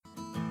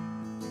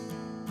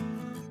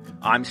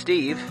I'm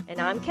Steve. And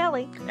I'm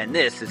Kelly. And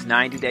this is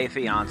 90 Day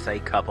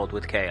Fiancé Coupled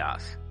with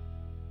Chaos.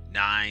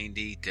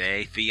 90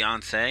 Day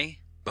Fiancé?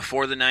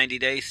 Before the 90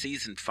 Days,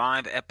 Season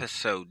 5,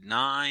 Episode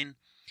 9,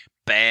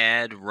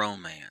 Bad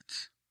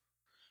Romance.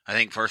 I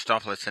think first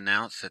off, let's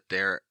announce that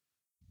there,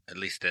 at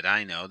least that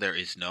I know, there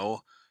is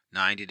no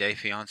 90 Day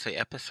Fiancé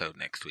episode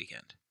next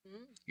weekend.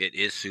 It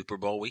is Super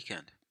Bowl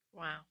weekend.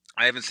 Wow.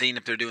 I haven't seen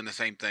if they're doing the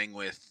same thing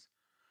with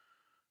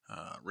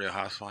Real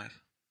Housewives.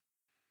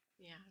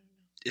 Yeah.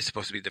 It's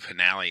supposed to be the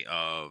finale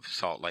of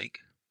Salt Lake.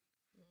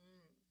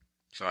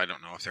 So I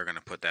don't know if they're going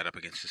to put that up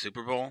against the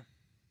Super Bowl.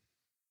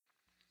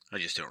 I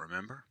just don't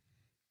remember.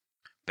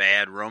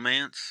 Bad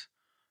Romance.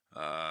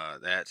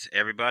 That's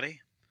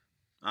everybody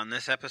on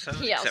this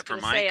episode, Yeah, except for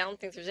Mike. Say, I don't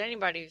think there's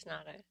anybody who's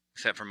not a...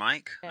 Except for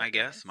Mike, I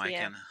guess. Mike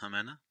yeah. and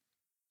Jimena.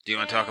 Do you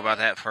want to talk about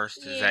that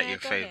first? Is that your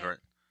favorite?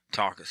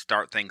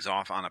 Start things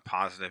off on a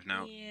positive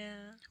note. Yeah.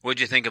 What'd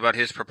you think about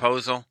his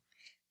proposal?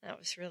 That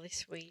was really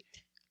sweet.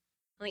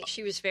 I think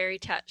she was very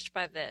touched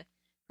by the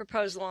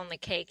proposal on the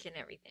cake and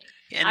everything.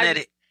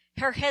 And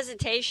her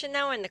hesitation,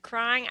 though, and the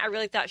crying, I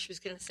really thought she was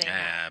going to say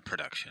no.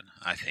 Production.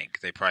 I think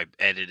they probably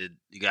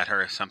got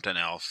her something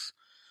else.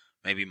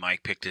 Maybe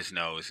Mike picked his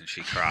nose and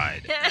she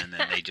cried, and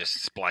then they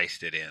just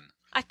spliced it in.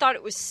 I thought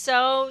it was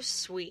so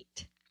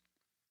sweet.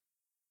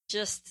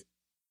 Just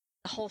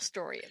the whole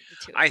story of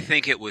the two. I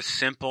think it was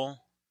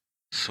simple,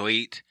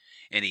 sweet,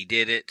 and he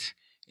did it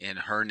in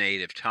her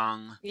native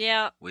tongue.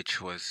 Yeah.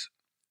 Which was...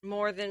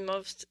 more than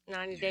most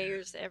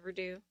 90-dayers ever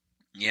do.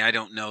 Yeah, I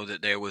don't know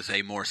that there was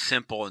a more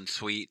simple and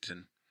sweet,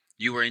 and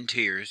you were in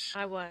tears.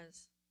 I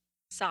was.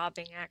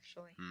 Sobbing,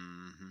 actually.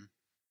 Mm-hmm.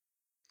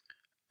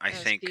 I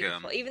think...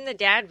 even the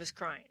dad was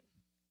crying.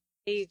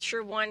 He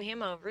sure won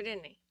him over,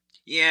 didn't he?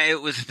 Yeah,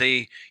 it was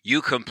the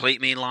 "you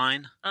complete me"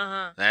 line.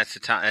 Uh-huh. That's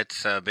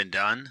been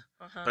done.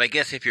 Uh-huh. But I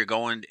guess if you're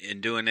going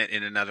and doing it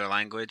in another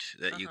language,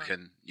 that you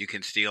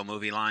can steal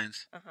movie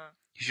lines. Uh-huh.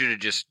 You should have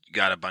just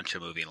got a bunch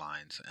of movie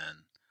lines and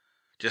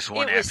just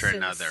one it was after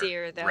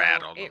sincere, another though.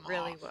 rattled them It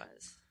really off.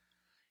 was.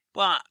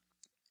 Well,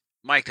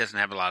 Mike doesn't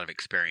have a lot of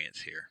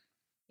experience here.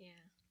 Yeah.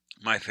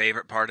 My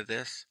favorite part of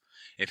this,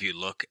 if you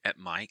look at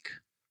Mike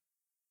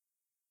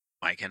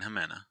and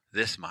Jimena,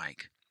 this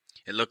Mike,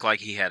 it looked like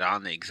he had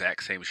on the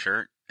exact same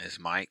shirt as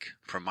Mike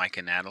from Mike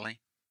and Natalie.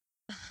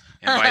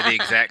 And by the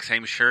exact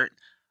same shirt,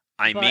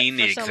 I mean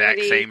the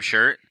exact same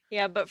shirt.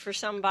 Yeah, but for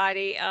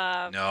somebody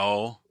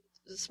no,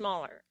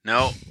 smaller.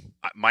 No,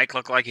 Mike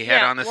looked like he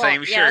had on the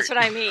same shirt. Yeah, that's what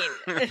I mean.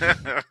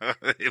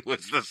 It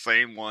was the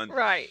same one.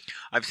 Right.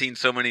 I've seen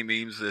so many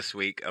memes this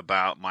week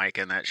about Mike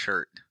and that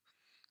shirt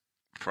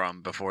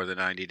from before the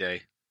 90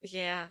 Day.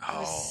 Yeah, it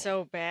was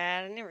so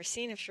bad. I've never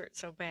seen a shirt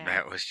so bad.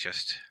 That was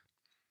just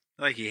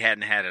like he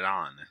hadn't had it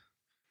on.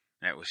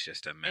 That was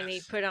just a mess. And he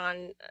put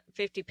on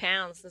 50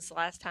 pounds since the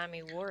last time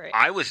he wore it.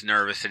 I was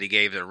nervous that he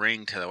gave the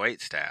ring to the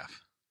waitstaff.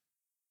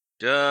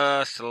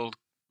 Just a little,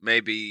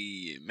 maybe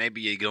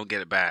you don't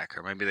get it back,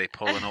 or maybe they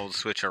pull an old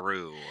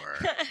switcheroo,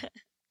 or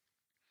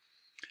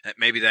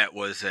maybe that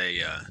was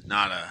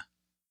not a...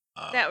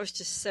 that was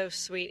just so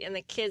sweet, and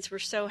the kids were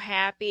so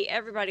happy.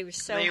 Everybody was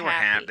so happy. They were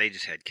happy. They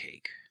just had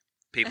cake.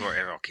 All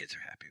kids are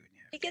happy when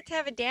you have cake. You get to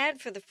have a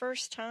dad for the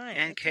first time.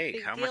 And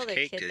cake. How much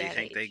cake do they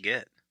think they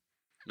get?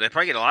 They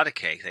probably get a lot of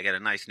cake. They got a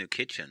nice new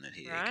kitchen that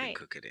they can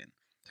cook it in.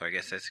 So I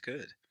guess that's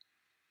good.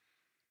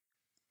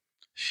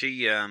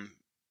 She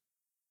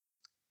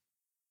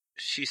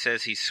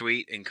says he's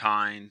sweet and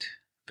kind,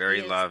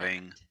 very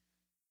loving.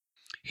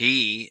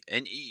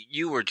 And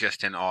you were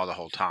just in awe the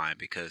whole time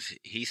because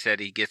he said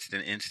he gets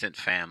an instant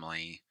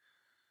family,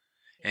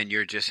 and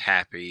you're just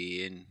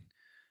happy and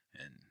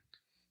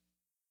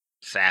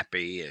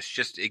sappy. It's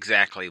just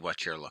exactly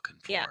what you're looking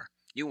for. Yeah.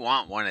 You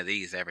want one of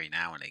these every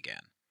now and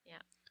again. Yeah.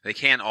 They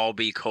can't all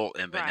be Colt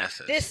and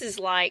Vanessa. This is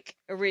like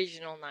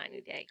original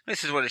 90 Day.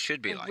 This is what it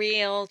should be like.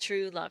 Real,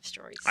 true love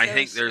story. I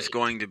think there's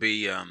going to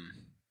be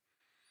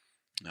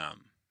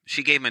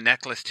she gave him a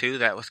necklace too.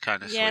 That was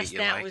kind of sweet. Yes,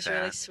 that was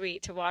really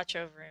sweet to watch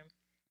over him.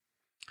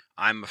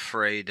 I'm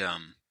afraid,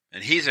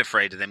 and he's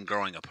afraid of them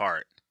growing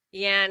apart.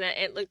 Yeah, and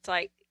it looked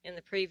like in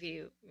the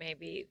preview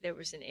maybe there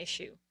was an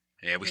issue.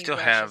 Yeah, we still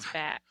have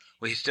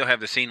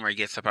the scene where he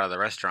gets up out of the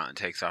restaurant and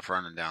takes off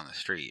running down the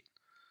street.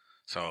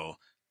 So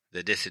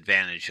the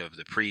disadvantage of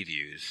the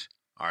previews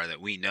are that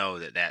we know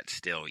that that's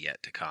still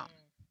yet to come.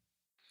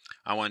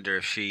 I wonder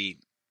if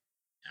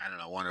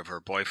one of her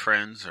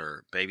boyfriends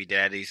or baby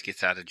daddies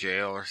gets out of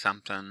jail or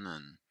something,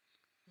 and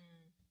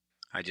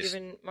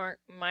giving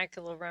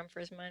Michael a run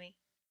for his money.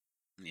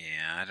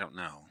 Yeah, I don't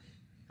know.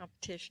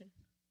 Competition.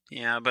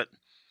 Yeah, but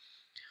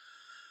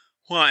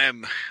well,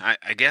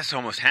 I guess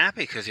almost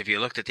happy because if you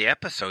looked at the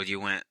episode, you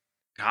went,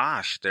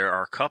 "Gosh, there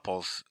are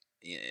couples.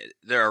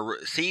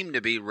 Seem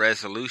to be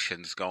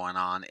resolutions going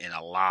on in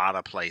a lot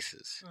of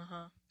places."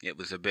 Uh-huh. It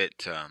was a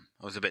bit. I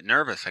was a bit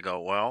nervous. I go,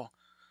 well.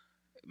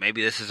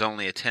 Maybe this is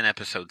only a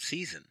 10-episode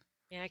season.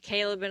 Yeah,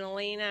 Caleb and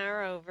Alina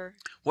are over.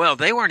 Well,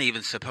 they weren't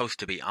even supposed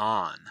to be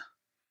on.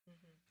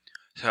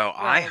 Mm-hmm. So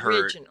I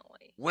heard...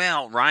 Originally.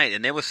 Well, right,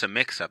 and there was some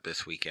mix-up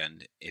this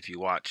weekend. If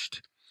you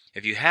watched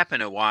if you happen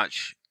to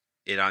watch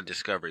it on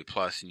Discovery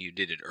Plus and you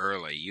did it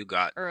early,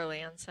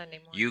 early on Sunday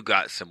morning. You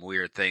got some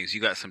weird things.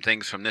 You got some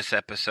things from this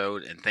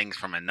episode and things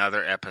from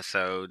another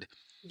episode.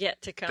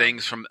 Yet to come.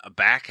 Things from a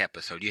back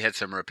episode. You had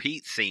some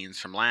repeat scenes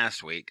from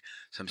last week,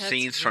 some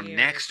scenes from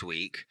next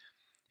week,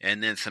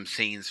 and then some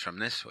scenes from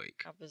this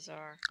week. How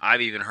bizarre.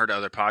 I've even heard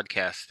other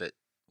podcasts that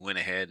went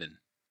ahead and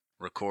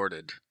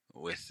recorded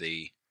with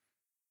the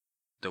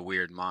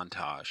weird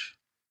montage.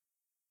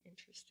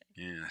 Interesting.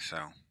 Yeah,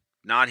 so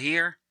not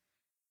here.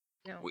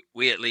 No.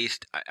 We at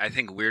least, I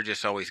think we're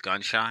just always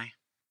gun shy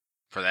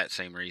for that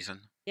same reason.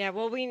 Yeah,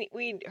 well,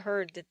 we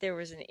heard that there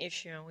was an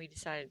issue and we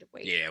decided to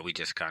wait. Yeah, we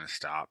just kind of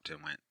stopped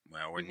and went,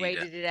 well, we need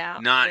waited it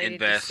out. Not waited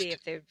invest. To see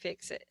if they would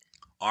fix it.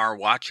 Our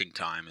watching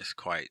time is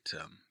quite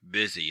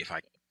busy. If I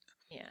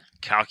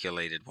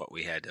calculated what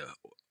we had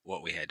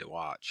to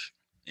watch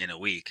in a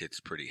week, it's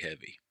pretty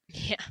heavy.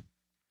 Yeah.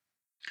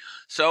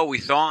 So we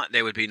thought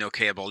there would be no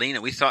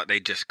Cabalina. We thought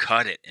they'd just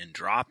cut it and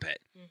drop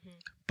it. Mm-hmm.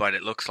 But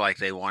it looks like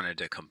they wanted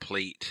to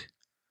complete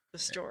the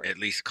story. At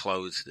least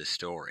close the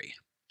story.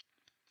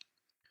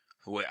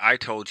 I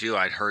told you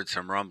I'd heard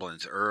some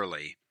rumblings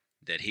early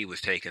that he was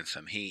taking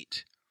some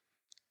heat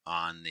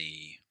on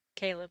the...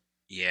 Caleb?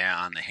 Yeah,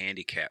 on the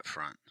handicap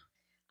front.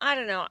 I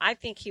don't know. I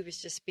think he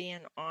was just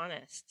being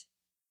honest.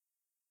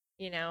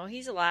 You know,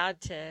 he's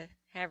allowed to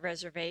have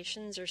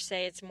reservations or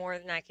say it's more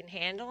than I can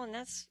handle, and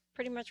that's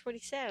pretty much what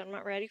he said. I'm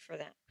not ready for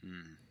that.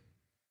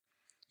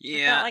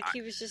 Yeah. I felt like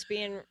he was just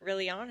being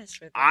really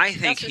honest with me. I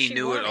think he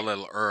knew it a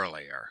little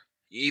earlier.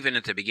 Even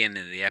at the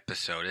beginning of the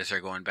episode, as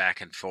they're going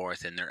back and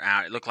forth and they're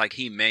out, it looked like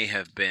he may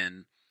have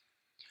been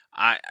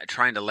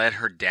trying to let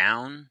her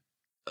down,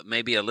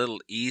 maybe a little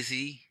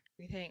easy.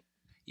 You think?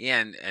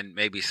 Yeah, and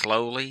maybe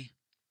slowly.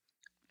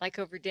 Like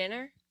over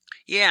dinner?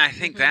 Yeah, I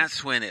think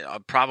that's when it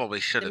probably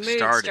should have started.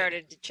 The mood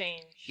started to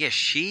change. Yeah,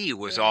 she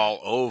was all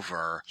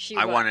over.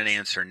 I want an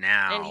answer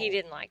now. And he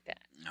didn't like that.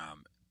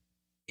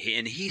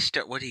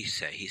 What did he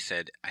say? He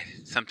said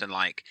something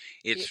like,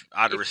 it's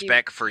out of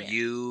respect for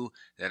you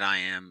that I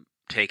am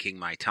taking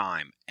my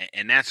time.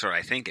 And that's what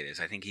I think it is.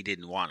 I think he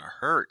didn't want to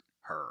hurt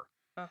her.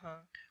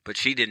 But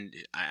she didn't.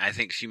 I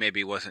think she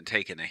maybe wasn't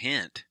taking a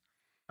hint.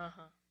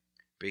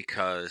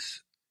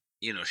 Because,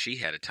 she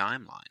had a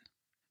timeline.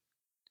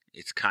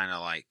 It's kind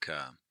of like,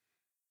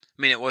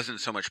 it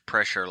wasn't so much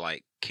pressure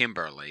like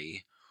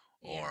Kimberly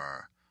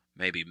or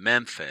maybe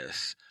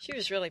Memphis. She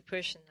was really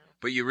pushing, though.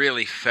 But you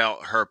really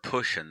felt her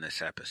pushing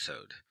this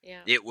episode.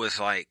 Yeah. It was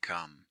like,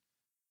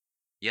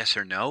 yes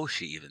or no,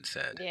 she even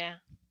said. Yeah.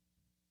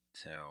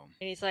 So.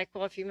 And he's like,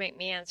 well, if you make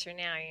me answer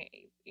now,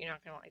 you're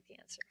not going to like the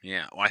answer.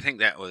 Yeah. Well, I think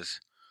that was,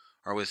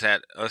 or was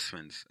that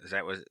Usman's?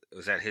 Was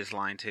that his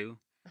line too?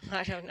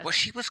 I don't know. Well,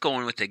 she was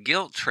going with the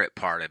guilt trip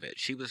part of it.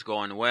 She was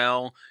going,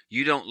 well,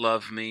 you don't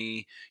love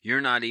me. You're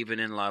not even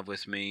in love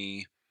with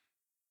me.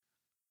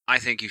 I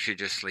think you should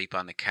just sleep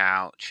on the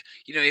couch.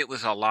 It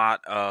was a lot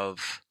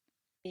of...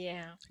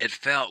 Yeah. It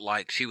felt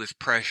like she was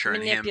pressuring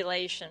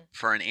manipulation him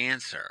for an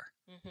answer.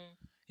 Mm-hmm.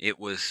 It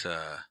was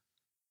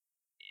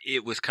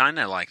kind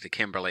of like the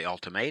Kimberly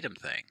ultimatum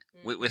thing,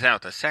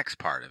 without the sex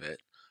part of it.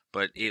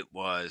 But it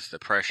was the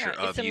pressure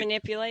of It's a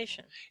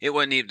manipulation. It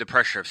wasn't even the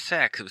pressure of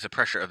sex. It was the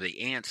pressure of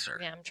the answer.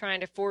 Yeah, I'm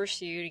trying to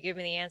force you to give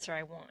me the answer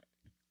I want.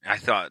 I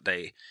thought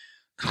they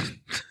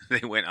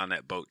went on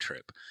that boat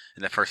trip.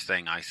 And the first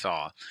thing I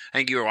saw, I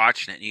think you were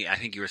watching it, and I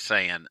think you were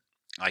saying,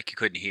 like, you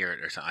couldn't hear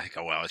it or something. I think,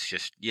 well, it's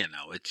just,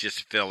 it's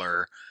just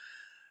filler,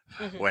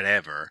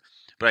 whatever.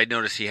 But I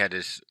noticed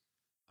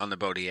on the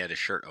boat, he had his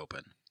shirt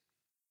open.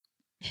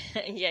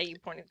 Yeah, you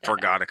pointed that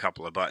Forgot out. A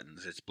couple of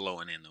buttons. It's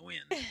blowing in the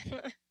wind.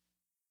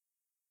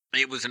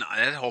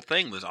 That whole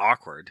thing was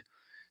awkward.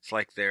 It's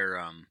like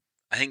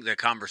I think the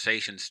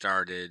conversation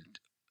started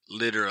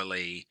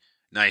literally,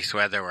 nice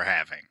weather we're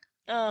having.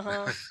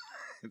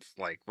 It's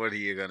like, what are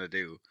you going to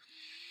do?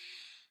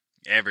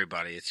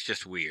 Everybody, it's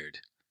just weird.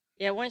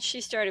 Yeah, once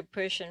she started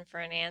pushing for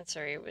an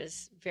answer, it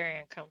was very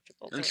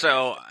uncomfortable. And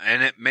so,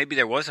 maybe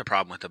there was a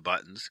problem with the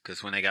buttons,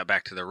 because when they got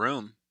back to the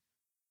room,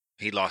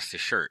 he lost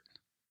his shirt.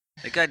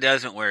 The guy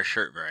doesn't wear a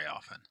shirt very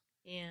often.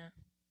 Yeah.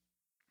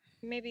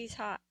 Maybe he's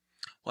hot.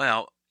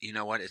 Well, you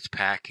know what? It's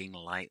packing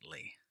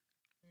lightly.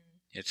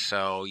 It's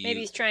so...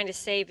 Maybe he's trying to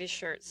save his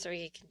shirt so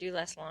he can do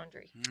less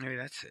laundry. Maybe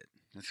that's it.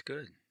 That's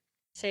good.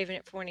 Saving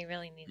it for when he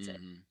really needs it.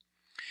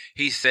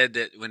 He said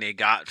that when they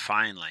got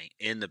finally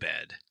in the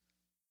bed,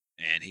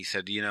 and he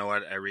said, you know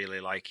what? I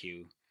really like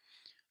you.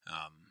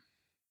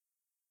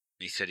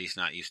 He said he's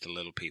not used to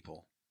little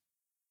people.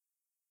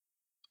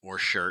 Or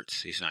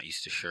shirts. He's not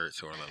used to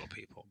shirts or little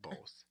people,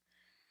 both.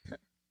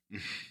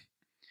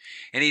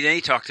 And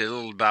he talked a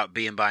little about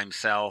being by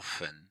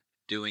himself and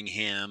doing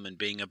him and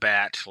being a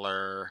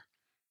bachelor.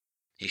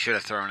 He should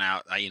have thrown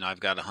out, I've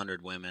got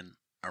 100 women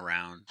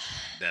around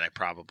that I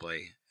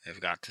probably have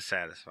got to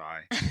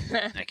satisfy.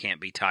 I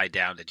can't be tied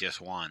down to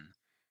just one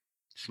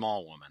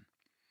small woman.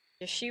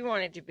 If she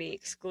wanted to be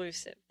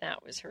exclusive,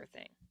 that was her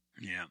thing.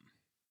 Yeah.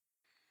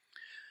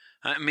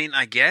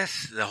 I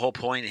guess the whole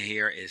point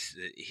here is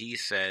that he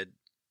said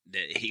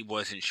that he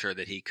wasn't sure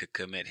that he could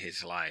commit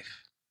his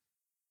life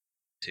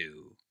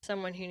to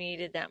someone who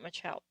needed that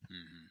much help.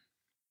 Mm-hmm.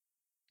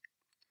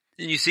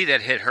 And you see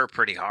that hit her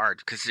pretty hard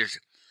because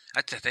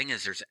that's the thing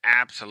is there's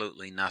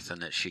absolutely nothing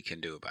that she can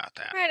do about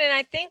that. Right, and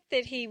I think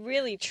that he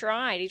really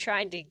tried. He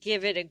tried to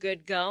give it a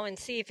good go and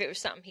see if it was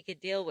something he could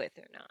deal with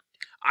or not.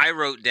 I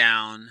wrote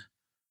down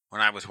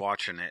when I was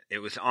watching it, it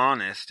was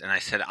honest, and I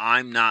said,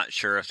 I'm not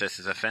sure if this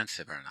is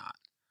offensive or not.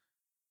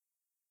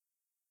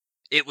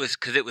 It was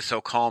because it was so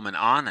calm and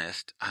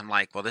honest. I'm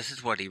like, well, this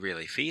is what he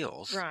really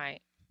feels. Right.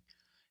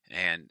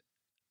 And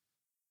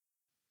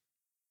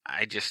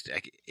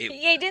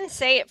he didn't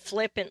say it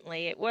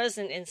flippantly. It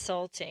wasn't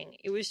insulting.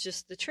 It was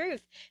just the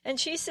truth. And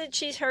she said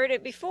she's heard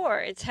it before.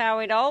 It's how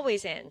it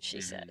always ends,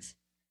 she says.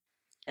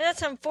 And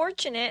that's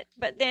unfortunate,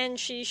 but then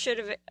she should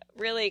have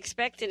really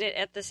expected it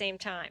at the same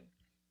time,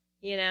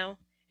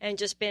 and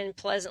just been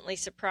pleasantly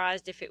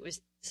surprised if it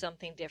was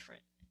something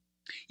different.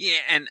 Yeah,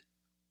 and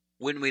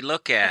when we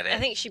look at it, I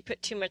think she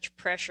put too much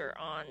pressure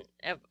on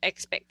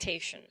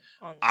expectation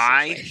on the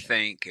I situation.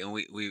 think, and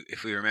we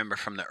if we remember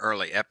from the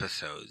early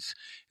episodes,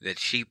 that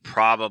she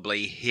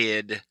probably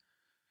hid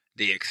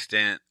the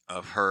extent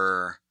of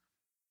her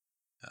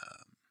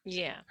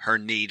her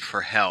need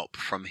for help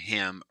from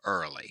him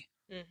early.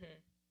 Mm-hmm.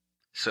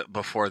 So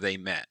before they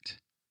met,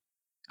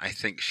 I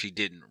think she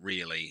didn't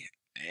really,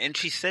 and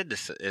she said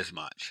this as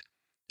much.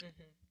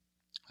 Mm-hmm.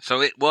 So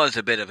it was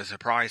a bit of a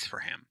surprise for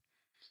him.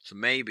 So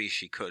maybe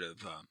she could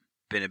have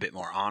been a bit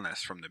more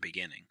honest from the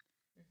beginning.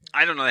 Mm-hmm.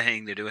 I don't know that had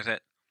anything to do with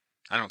it.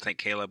 I don't think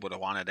Caleb would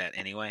have wanted that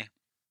anyway.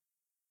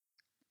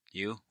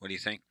 You? What do you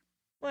think?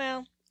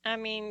 Well, I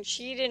mean,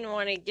 she didn't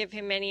want to give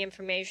him any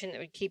information that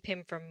would keep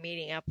him from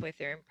meeting up with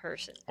her in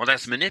person. Well,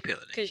 that's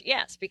manipulative.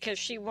 Because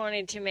she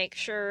wanted to make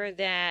sure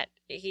that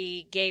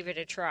he gave it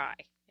a try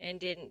and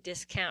didn't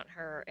discount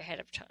her ahead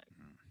of time.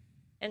 Mm-hmm.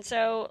 And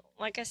so,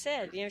 like I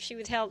said, she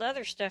withheld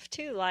other stuff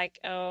too, like,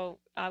 oh,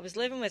 I was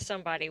living with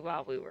somebody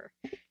while we were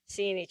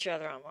seeing each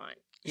other online.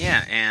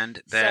 Yeah,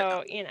 and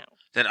that,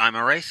 that I'm a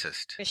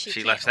racist.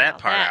 She left that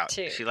part out.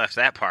 Too. She left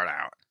that part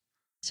out.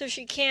 So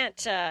she can't,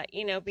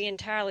 be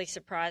entirely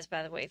surprised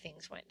by the way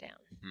things went down.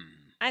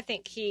 I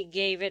think he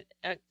gave it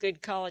a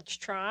good college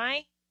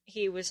try.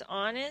 He was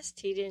honest.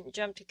 He didn't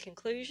jump to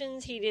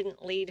conclusions. He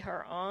didn't lead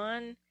her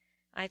on.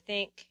 I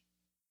think,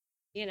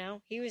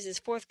 he was as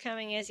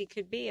forthcoming as he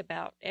could be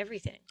about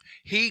everything.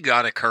 He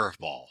got a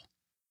curveball.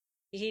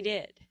 He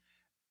did.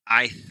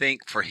 I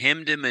think for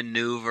him to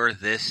maneuver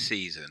this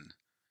season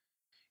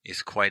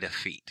is quite a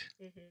feat.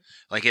 Mm-hmm.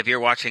 Like if you're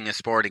watching a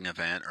sporting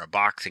event or a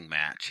boxing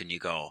match and you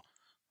go,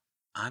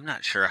 I'm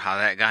not sure how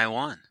that guy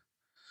won.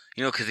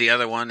 Because the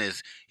other one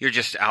is you're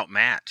just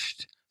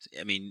outmatched.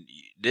 I mean,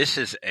 this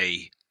is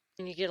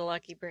and you get a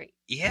lucky break.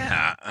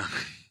 Yeah.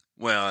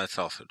 Well, that's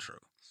also true.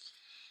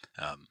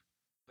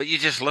 But you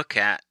just look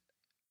at,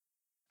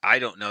 I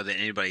don't know that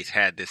anybody's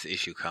had this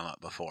issue come up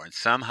before. And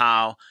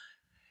somehow,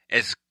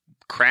 as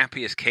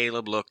crappy as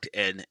Caleb looked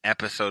in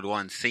episode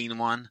 1, scene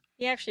 1.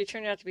 He actually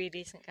turned out to be a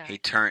decent guy.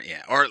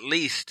 Or at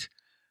least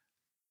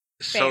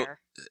fair.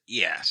 So,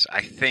 yes,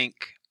 I think,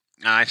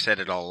 I've said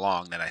it all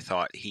along that I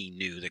thought he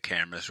knew the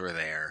cameras were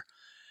there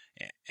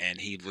and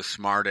he was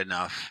smart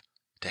enough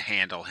to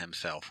handle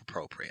himself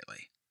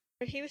appropriately.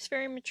 But he was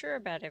very mature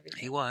about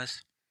everything. He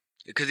was.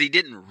 Because he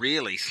didn't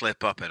really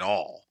slip up at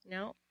all.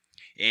 No.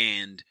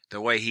 And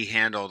the way he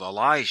handled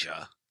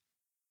Elijah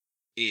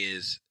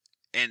is,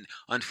 and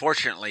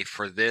unfortunately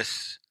for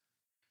this,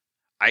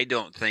 I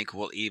don't think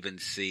we'll even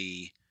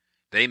see,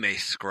 they may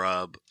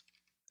scrub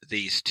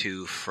these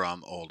two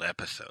from old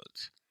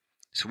episodes.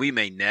 So we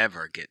may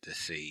never get to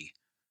see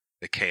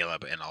the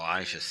Caleb and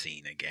Elijah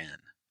scene again.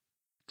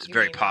 It's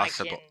very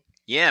possible.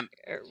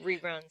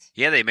 Reruns.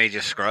 Yeah, they may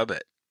just scrub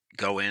it,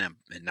 go in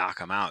and knock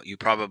them out. You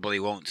probably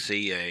won't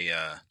see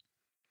a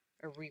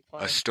replay,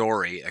 a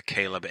story, a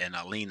Caleb and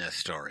Alina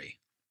story.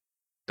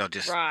 They'll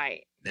just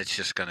right. It's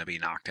just going to be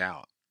knocked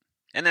out,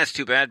 and that's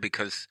too bad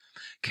because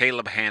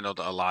Caleb handled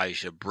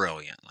Elijah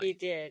brilliantly. He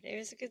did. It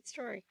was a good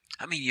story.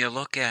 I mean, you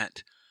look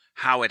at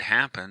how it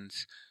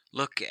happens.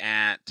 Look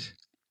at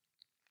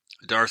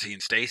Darcy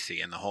and Stacy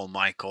and the whole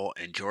Michael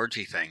and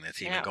Georgie thing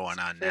that's even going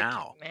on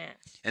now. Mess.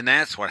 And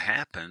that's what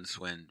happens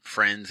when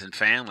friends and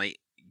family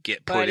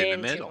get put in the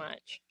middle. Too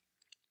much.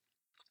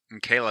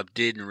 And Caleb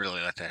didn't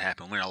really let that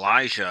happen. When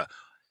Elijah,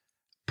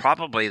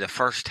 probably the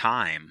first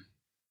time,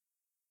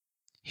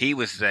 he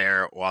was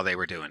there while they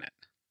were doing it.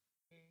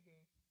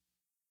 Mm-hmm.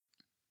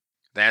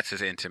 That's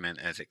as intimate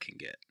as it can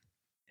get.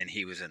 And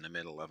he was in the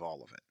middle of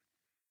all of it.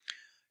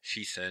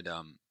 She said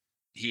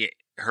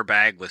her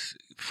bag was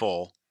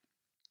full.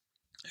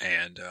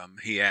 And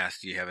he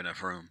asked, do you have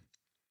enough room?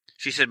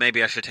 She said,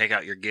 maybe I should take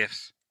out your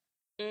gifts.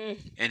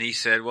 And he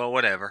said, well,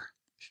 whatever.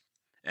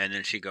 And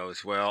then she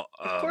goes, well...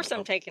 of course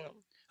I'm taking them.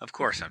 Of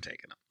course I'm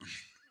taking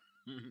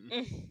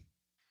them.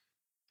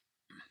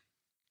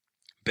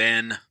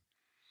 Ben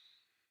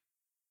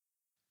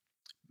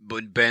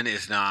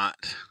is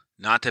not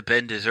that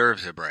Ben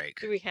deserves a break.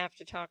 Do we have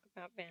to talk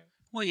about Ben?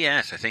 Well,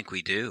 yes, I think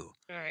we do.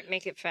 All right,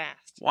 make it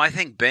fast. Well, I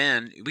think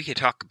Ben, we could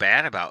talk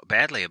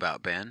badly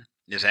about Ben.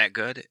 Is that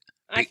good?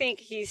 I think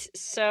he's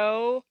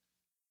so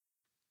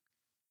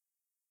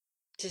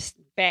just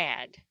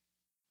bad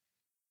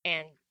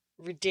and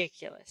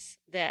ridiculous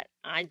that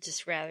I'd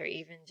just rather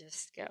even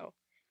just go,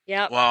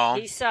 yep, Well,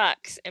 he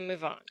sucks, and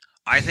move on.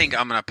 I think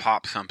I'm going to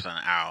pop something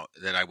out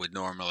that I would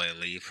normally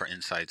leave for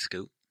Inside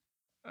Scoop.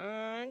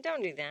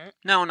 Don't do that.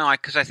 No,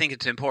 because I think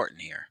it's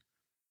important here.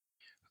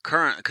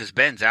 Because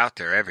Ben's out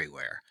there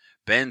everywhere.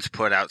 Ben's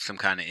put out some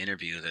kind of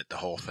interview that the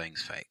whole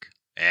thing's fake.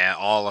 Yeah,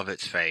 all of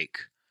it's fake.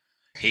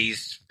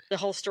 The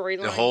whole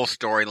storyline. The whole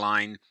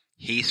storyline.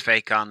 He's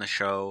fake on the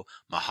show.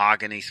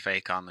 Mahogany's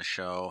fake on the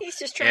show. He's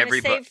just trying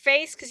to save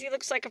face because he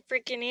looks like a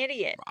freaking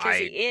idiot. Because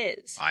he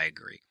is. I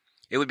agree.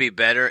 It would be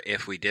better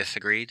if we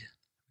disagreed,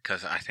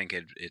 because I think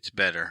it's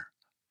better.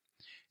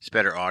 It's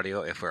better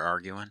audio if we're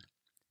arguing.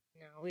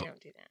 No, we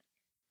don't do that.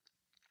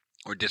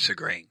 Or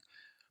disagreeing.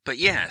 But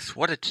yes,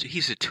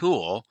 he's a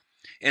tool,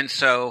 and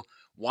so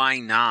why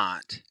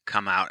not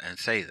come out and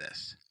say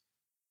this?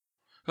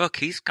 Look,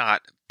 he's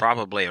got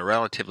probably a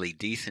relatively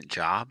decent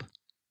job.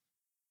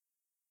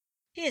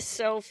 He is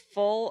so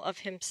full of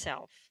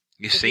himself.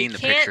 You've seen the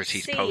pictures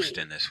he's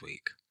posting this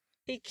week.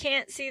 He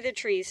can't see the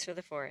trees for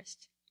the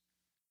forest.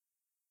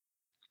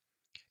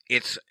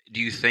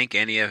 Do you think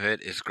any of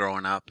it is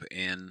growing up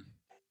in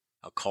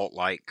a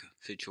cult-like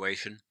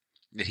situation?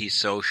 That he's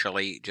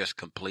socially just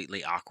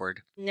completely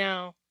awkward?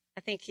 No,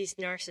 I think he's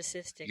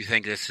narcissistic. You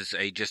think this is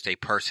just a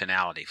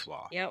personality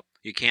flaw? Yep.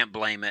 You can't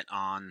blame it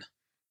on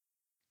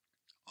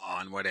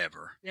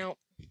whatever. Nope.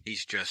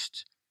 He's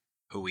just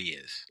who he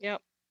is.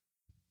 Yep.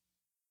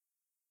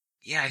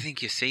 Yeah, I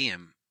think you see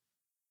him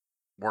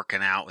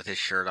working out with his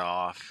shirt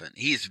off, and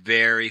he's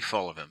very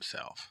full of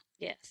himself.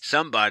 Yes.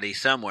 Somebody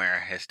somewhere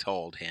has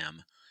told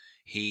him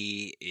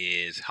he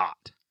is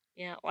hot.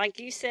 Yeah, like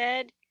you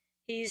said,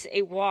 he's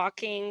a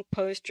walking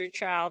poster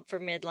child for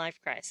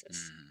midlife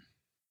crisis.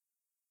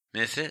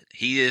 That's it.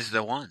 He is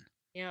the one.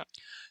 Yeah.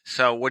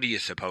 So what do you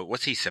suppose?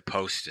 What's he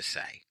supposed to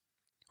say?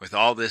 With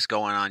all this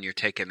going on, you're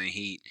taking the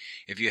heat.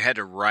 If you had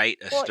to write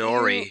a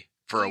story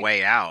for a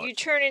way out, you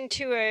turn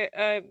into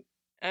a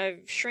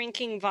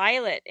shrinking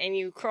violet and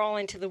you crawl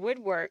into the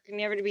woodwork,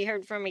 never to be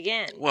heard from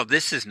again. Well,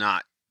 this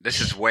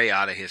is way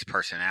out of his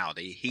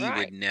personality. He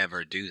would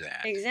never do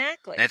that.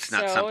 Exactly. That's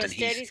not something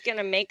instead he's going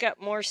to make up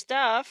more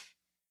stuff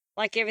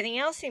like everything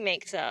else he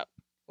makes up,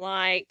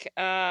 like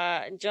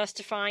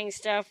justifying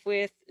stuff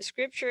with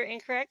scripture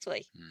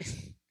incorrectly.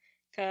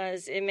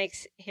 Because it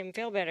makes him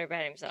feel better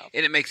about himself.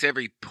 And it makes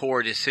every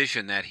poor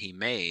decision that he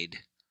made,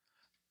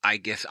 I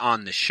guess,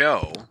 on the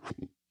show,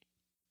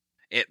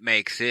 it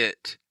makes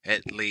it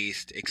at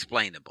least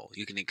explainable.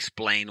 You can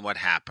explain what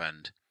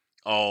happened.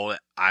 Oh,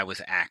 I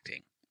was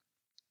acting.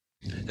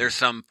 There's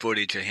some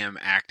footage of him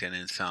acting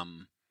in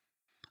some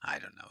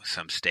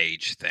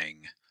stage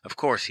thing. Of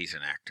course he's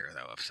an actor,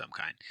 though, of some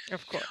kind.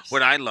 Of course.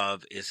 What I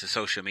love is the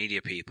social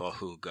media people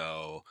who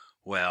go,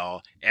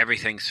 well,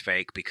 everything's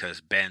fake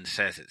because Ben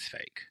says it's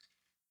fake.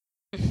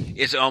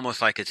 It's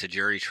almost like it's a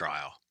jury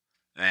trial.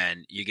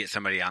 And you get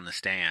somebody on the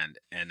stand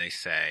and they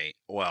say,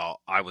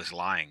 well, I was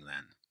lying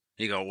then.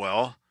 You go,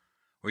 well,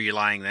 were you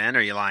lying then or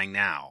are you lying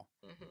now?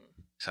 Mm-hmm.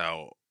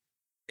 So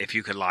if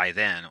you could lie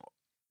then,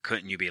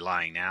 couldn't you be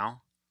lying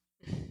now?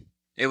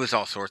 It was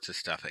all sorts of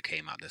stuff that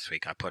came out this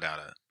week. I put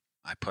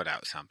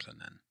out something,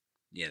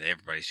 and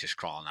everybody's just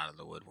crawling out of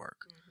the woodwork.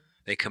 Mm-hmm.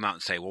 They come out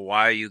and say, well,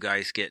 why are you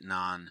guys getting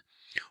on?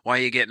 Why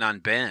are you getting on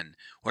Ben?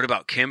 What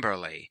about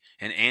Kimberly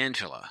and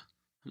Angela?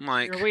 I'm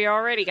like, we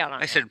already got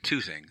on. I said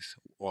two things.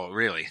 Well,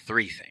 really,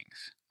 three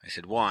things. I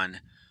said,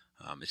 one,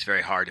 it's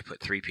very hard to put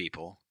three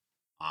people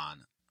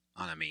on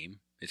a meme.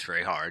 It's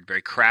very hard,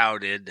 very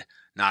crowded,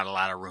 not a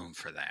lot of room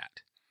for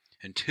that.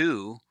 And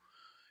two,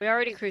 we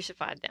already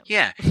crucified them.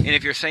 Yeah, and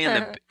if you're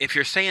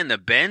saying the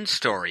Ben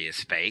story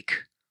is fake,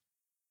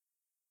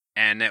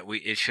 and that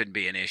it shouldn't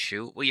be an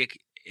issue, well, you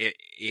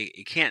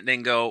can't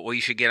then go, well,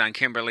 you should get on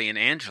Kimberly and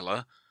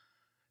Angela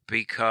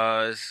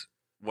because,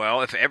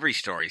 well, if every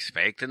story's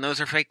fake, then those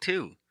are fake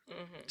too.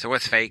 Mm-hmm. So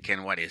what's fake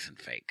and what isn't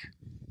fake?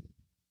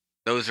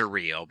 Those are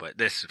real, but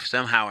this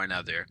somehow or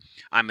another,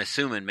 I'm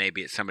assuming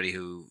maybe it's somebody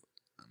who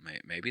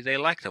maybe they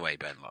like the way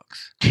Ben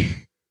looks.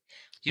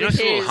 You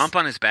notice a little hump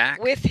on his back?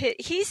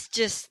 He's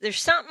just,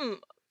 there's something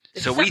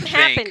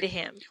happened to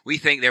him. We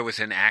think there was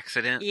an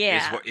accident?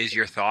 Yeah. Is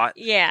your thought?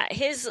 Yeah.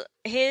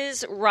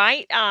 His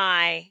right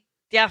eye,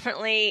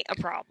 definitely a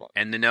problem.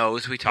 And the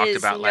nose we talked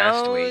about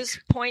last week. His nose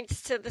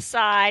points to the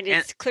side.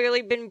 It's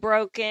clearly been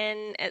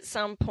broken at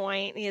some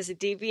point. He has a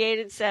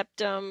deviated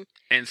septum.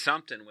 And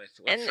something with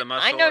the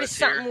muscle. I noticed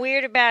something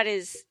weird about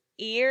his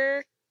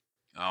ear.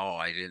 Oh,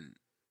 I didn't.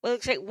 Well, it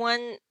looks like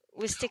one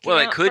was sticking out.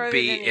 Well, it could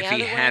be if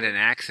he had an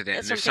accident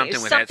and there's something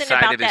with that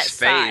side of his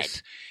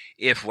face.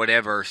 If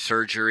whatever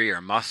surgery or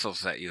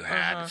muscles that you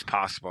had, it's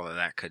possible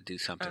that could do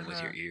something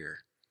with your ear.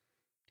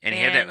 And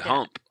he had that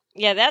hump.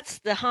 Yeah, that's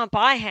the hump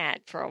I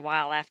had for a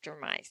while after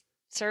my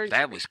surgery.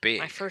 That was big.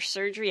 My first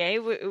surgery, yeah,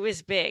 it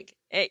was big.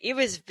 It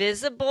was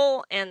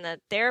visible, and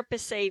the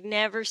therapist said he'd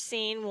never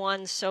seen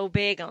one so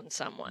big on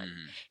someone.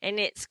 And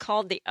it's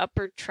called the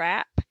upper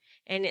trap,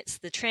 and it's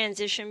the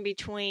transition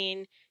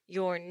between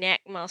your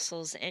neck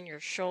muscles and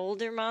your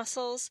shoulder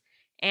muscles,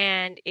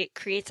 and it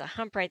creates a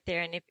hump right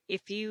there. And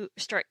if you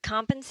start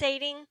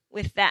compensating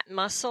with that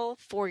muscle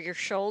for your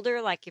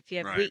shoulder, like if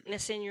you have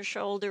weakness in your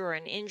shoulder or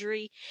an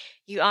injury,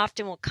 you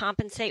often will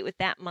compensate with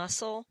that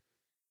muscle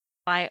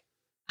by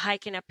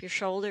hiking up your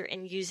shoulder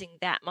and using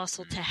that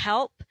muscle to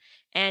help,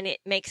 and it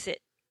makes it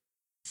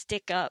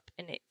stick up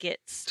and it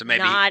gets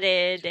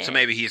knotted. So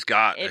maybe he's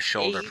got a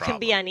shoulder problem. You can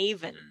be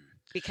uneven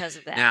because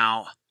of that.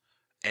 Now,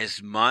 as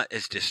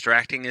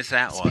distracting as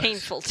that was,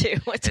 painful too.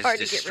 It's hard to get rid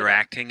of. As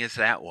distracting as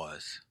that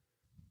was,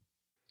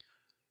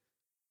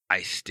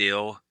 I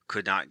still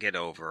could not get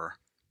over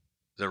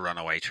the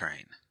runaway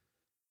train.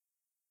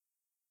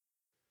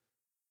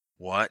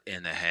 What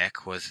in the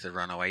heck was the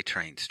runaway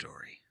train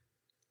story?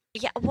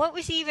 Yeah, what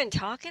was he even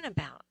talking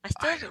about? I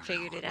still haven't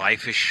figured it out.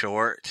 Life is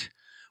short.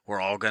 We're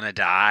all going to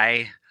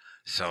die.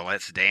 So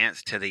let's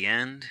dance to the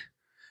end.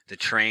 The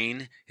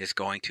train is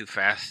going too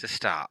fast to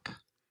stop.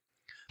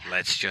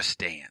 Let's just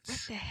dance.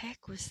 What the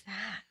heck was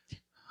that?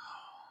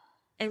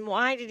 And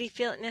why did he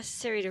feel it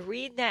necessary to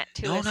read that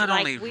to us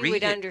like we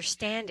would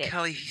understand it?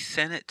 Kelly, he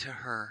sent it to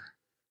her.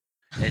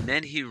 And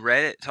then he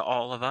read it to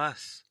all of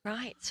us.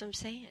 Right, so I'm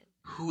saying.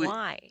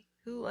 Why?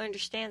 Who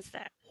understands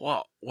that?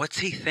 Well, what's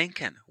he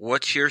thinking?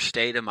 What's your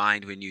state of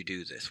mind when you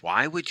do this?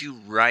 Why would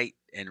you write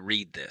and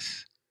read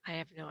this? I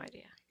have no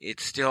idea.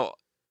 It's still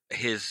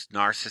his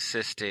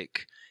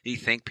narcissistic. Do you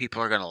think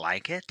people are going to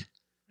like it?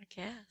 I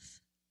guess.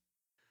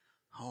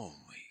 Holy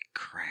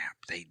crap.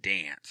 They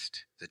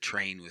danced. The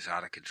train was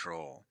out of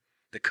control.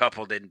 The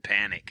couple didn't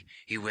panic.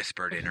 He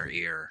whispered in her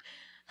ear,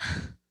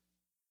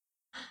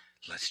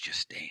 let's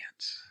just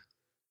dance.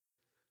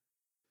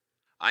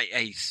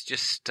 I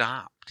just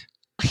stopped.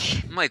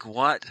 I'm like,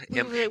 what?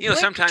 What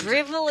sometimes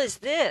drivel is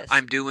this?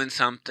 I'm doing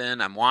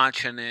something. I'm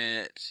watching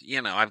it.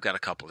 I've got a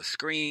couple of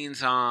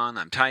screens on.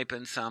 I'm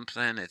typing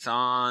something. It's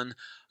on.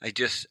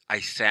 I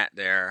sat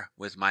there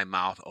with my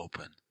mouth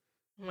open.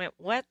 Went,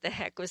 what the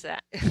heck was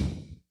that?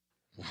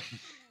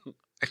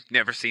 I've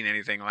never seen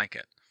anything like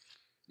it,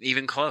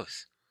 even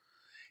close.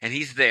 And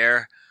he's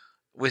there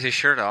with his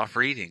shirt off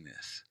reading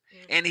this.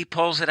 And he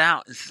pulls it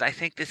out and says, I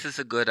think this is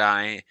a good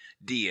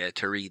idea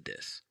to read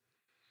this.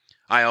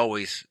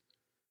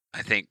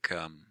 I think,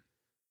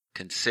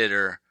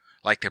 consider,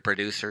 like the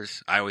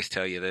producers, I always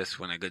tell you this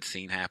when a good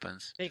scene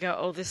happens. They go,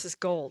 oh, this is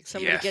gold.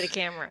 Somebody get a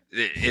camera.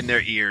 In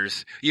their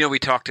ears. We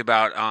talked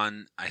about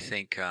on, I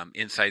think,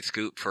 Inside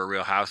Scoop for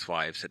Real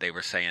Housewives that they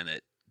were saying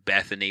that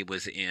Bethany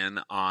was in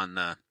on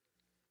the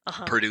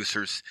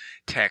producers'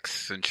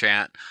 texts and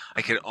chat.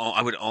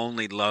 I would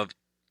only love.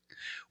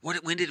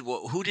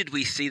 Who did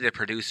we see the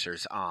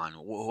producers on?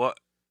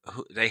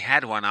 They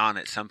had one on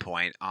at some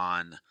point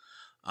on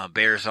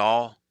Bears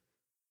All.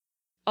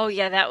 Oh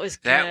yeah, that was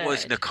good. That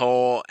was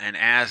Nicole and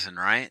Asin,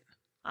 right?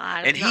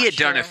 And he had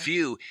done a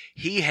few.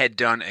 He had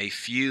done a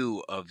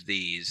few of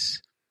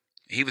these.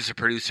 He was a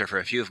producer for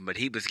a few of them, but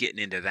he was getting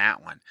into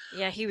that one.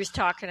 Yeah, he was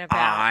talking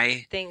about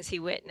things he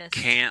witnessed.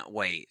 Can't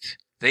wait.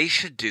 They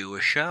should do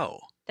a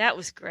show. That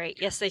was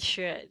great. Yes, they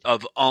should.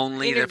 Of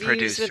only the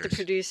producers. Interviews with the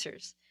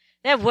producers.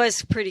 That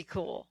was pretty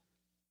cool.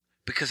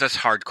 Because us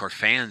hardcore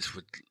fans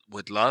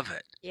would love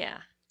it. Yeah.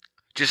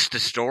 Just the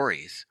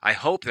stories. I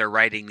hope they're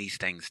writing these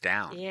things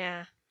down.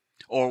 Yeah.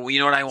 Or you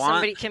know what I want?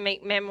 Somebody can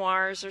make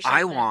memoirs or something.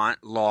 I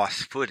want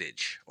lost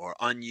footage or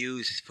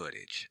unused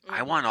footage. Mm-hmm.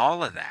 I want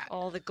all of that.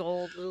 All the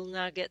gold little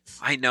nuggets.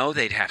 I know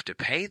they'd have to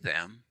pay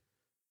them.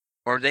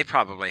 Or they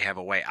probably have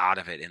a way out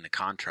of it in the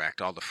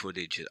contract. All the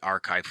footage,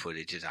 archive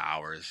footage is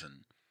ours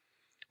and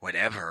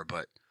whatever.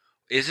 But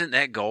isn't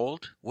that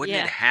gold? Wouldn't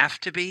it have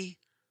to be?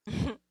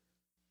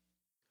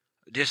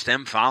 Just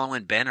them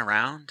following Ben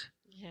around?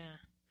 Yeah.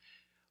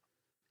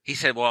 He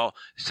said, well,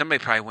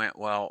 somebody probably went,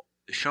 well,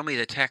 show me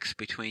the text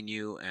between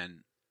you and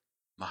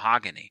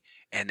Mahogany.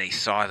 And they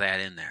saw that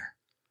in there.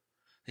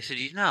 They said,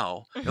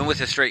 and with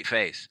a straight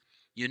face,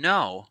 you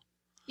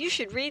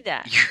should read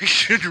that. You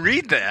should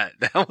read that.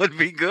 That would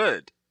be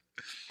good.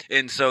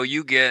 And so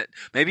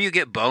maybe you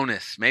get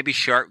bonus. Maybe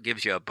Sharp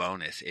gives you a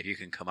bonus if you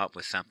can come up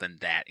with something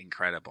that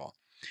incredible.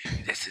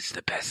 This is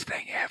the best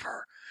thing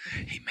ever.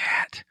 Hey,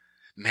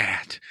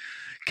 Matt,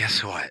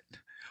 guess what?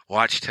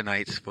 Watch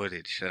tonight's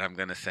footage that I'm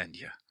going to send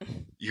you.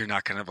 You're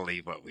not going to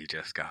believe what we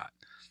just got.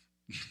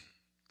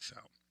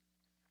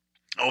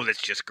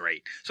 That's just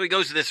great. So he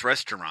goes to this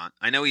restaurant.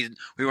 I know we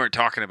weren't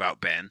talking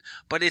about Ben,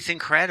 but it's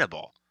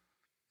incredible.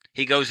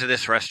 He goes to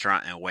this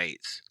restaurant and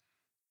waits.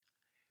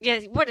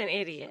 Yeah, what an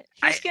idiot.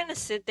 He's going to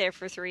sit there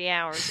for 3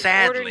 hours.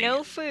 Sadly. Order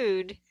no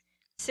food.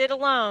 Sit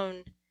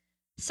alone.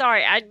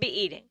 Sorry, I'd be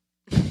eating.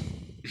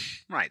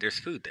 Right, there's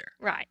food there.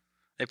 Right.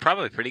 They're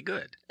probably pretty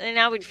good. And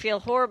I would feel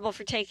horrible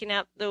for taking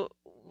up the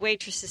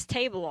waitress's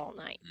table all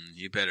night.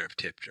 You better have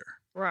tipped her.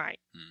 Right.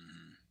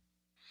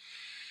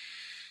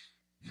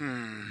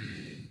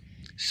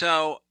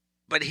 So,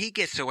 But he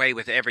gets away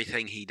with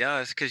everything he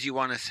does because you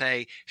want to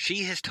say,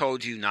 she has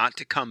told you not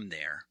to come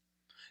there,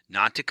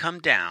 not to come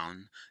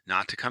down,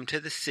 not to come to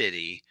the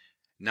city,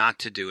 not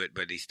to do it,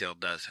 but he still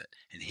does it.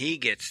 And he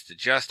gets to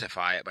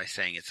justify it by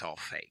saying it's all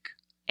fake.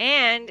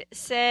 And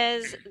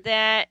says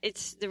that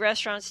the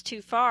restaurant's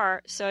too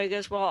far, so he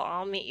goes, well,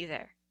 I'll meet you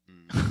there.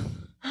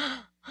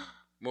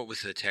 What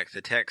was the text?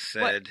 The text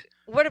said...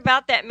 What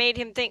about that made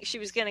him think she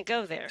was going to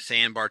go there?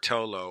 San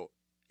Bartolo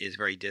is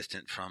very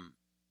distant from,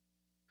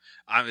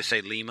 I would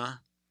say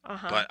Lima,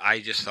 but I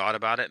just thought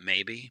about it.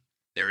 Maybe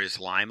there is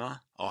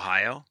Lima,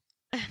 Ohio.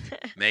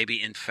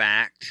 Maybe, in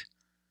fact,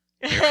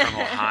 they're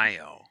from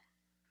Ohio,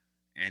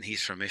 and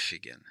he's from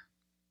Michigan.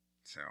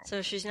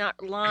 So she's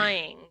not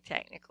lying,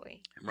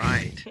 technically.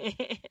 Right.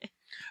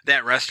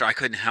 That restaurant, I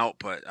couldn't help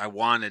but I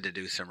wanted to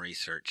do some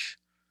research.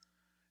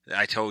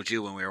 I told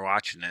you when we were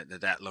watching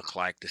it that looked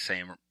like the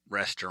same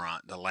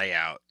restaurant, the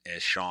layout,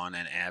 as Sean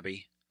and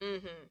Abby.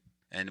 Mm-hmm.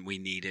 And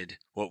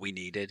what we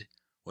needed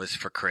was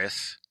for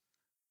Chris,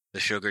 the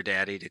sugar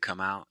daddy, to come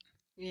out.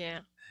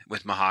 Yeah.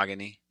 With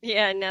Mahogany.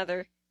 Yeah,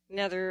 another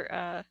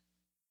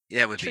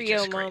yeah, it would be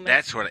just great. Moment.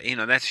 That's what,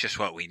 that's just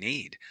what we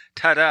need.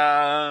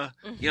 Ta-da!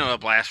 Mm-hmm. A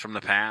blast from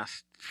the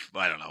past.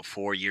 I don't know,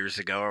 4 years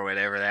ago or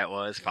whatever that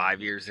was,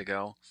 5 years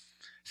ago.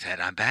 Said,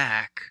 I'm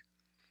back.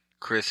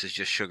 Chris is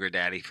just sugar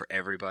daddy for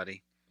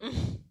everybody.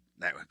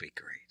 That would be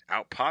great.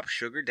 Out pop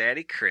sugar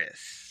daddy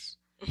Chris.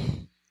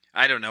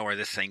 I don't know where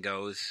this thing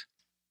goes.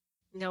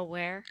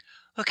 Nowhere.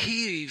 Look,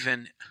 he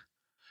even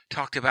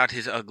talked about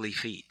his ugly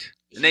feet.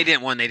 And they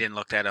didn't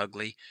look that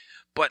ugly.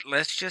 But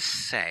let's just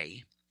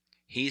say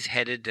he's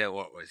headed to,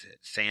 what was it,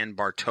 San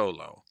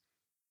Bartolo.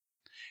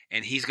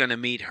 And he's going to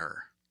meet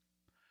her.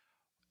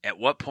 At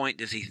what point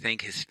does he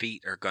think his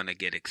feet are going to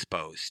get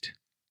exposed?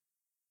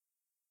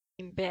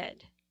 In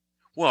bed.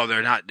 Well,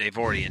 they're not. They've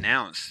already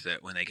announced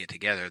that when they get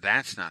together,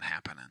 that's not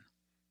happening.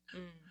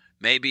 Mm.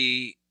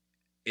 Maybe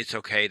it's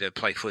okay to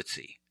play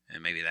footsie,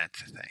 and maybe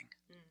that's the thing.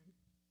 Mm.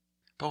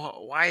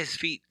 But why is his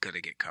feet going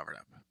to get covered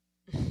up?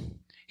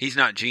 He's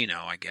not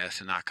Gino, I guess,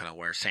 and not going to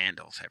wear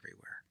sandals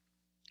everywhere.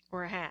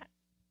 Or a hat.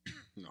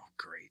 Oh,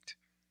 great.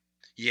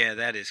 Yeah,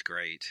 that is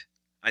great.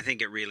 I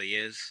think it really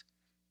is.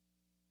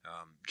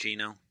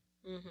 Gino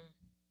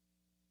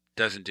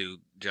doesn't do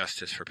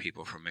justice for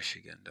people from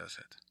Michigan, does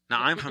it?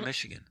 Now, I'm from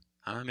Michigan.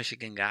 I'm a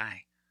Michigan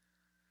guy.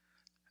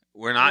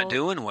 We're not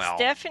doing well.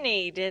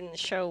 Stephanie didn't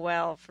show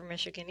well for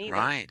Michigan either.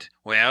 Right.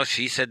 Well,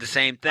 she said the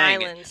same thing.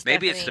 Maybe it's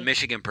the Stephanie.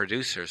 Michigan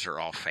producers are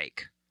all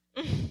fake.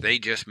 They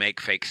just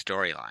make fake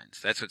storylines.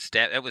 That's what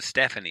that was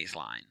Stephanie's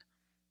line.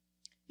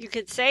 You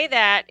could say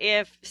that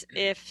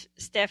if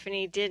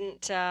Stephanie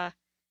didn't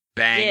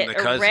bang the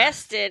cousin.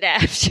 Arrested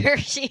after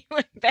she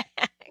went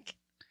back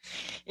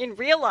in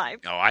real life.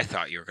 Oh, I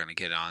thought you were going to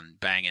get on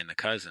banging the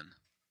cousin.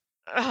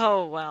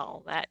 Oh,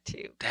 well, that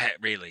too. That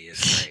really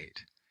is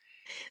great.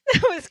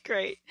 That was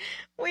great.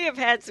 We have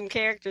had some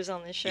characters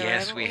on this show.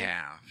 Yes, we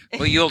have.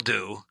 Well, you'll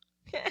do.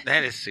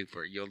 That is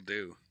super. You'll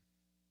do.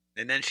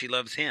 And then she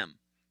loves him.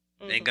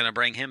 They're going to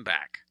bring him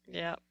back.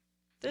 Yep.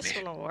 This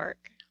one will work.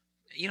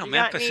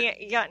 Memphis.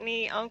 You got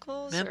any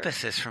uncles?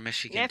 Memphis is from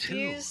Michigan,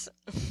 nephews?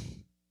 Too.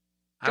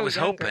 I was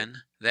hoping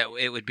that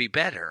it would be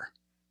better.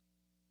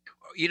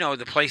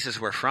 The places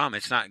we're from,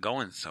 it's not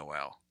going so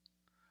well.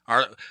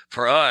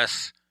 For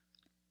us,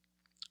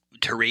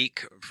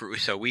 Tariq,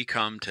 so we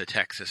come to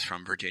Texas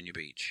from Virginia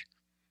Beach.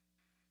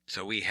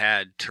 So we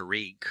had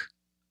Tariq,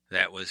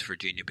 that was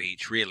Virginia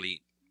Beach,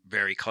 really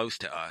very close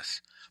to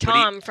us.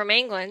 Tom from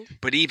England.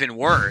 But even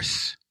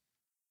worse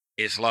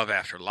is Love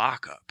After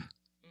Lockup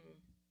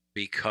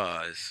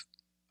because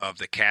of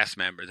the cast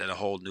members of the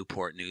whole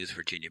Newport News,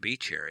 Virginia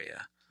Beach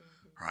area,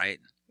 right?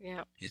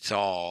 Yeah. It's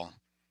all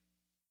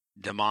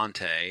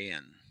DeMonte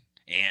and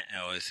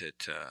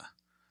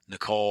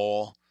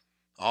Nicole,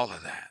 all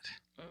of that.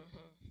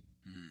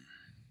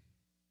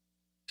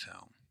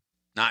 So,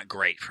 not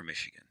great for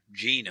Michigan.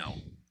 Gino.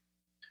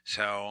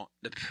 So,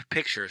 the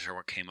pictures are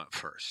what came up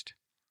first.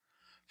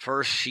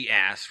 First, she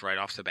asked right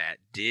off the bat,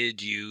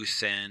 did you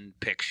send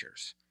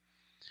pictures?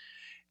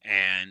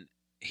 And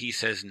he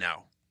says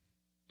no.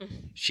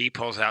 She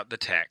pulls out the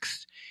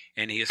text,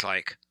 and he's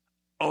like,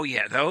 oh,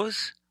 yeah,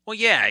 those? Well,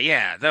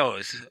 yeah,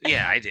 those.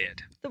 Yeah, I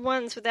did. The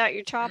ones without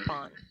your top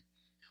on.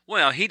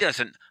 Well, he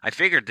doesn't. I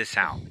figured this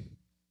out.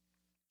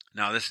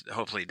 Now,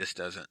 hopefully this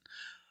doesn't.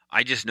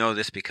 I just know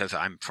this because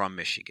I'm from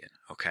Michigan,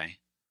 okay?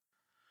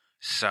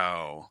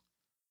 So,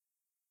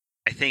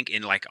 I think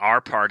in like our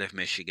part of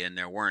Michigan,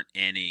 there weren't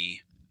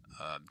any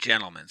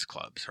gentlemen's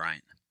clubs,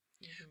 right?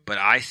 But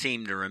I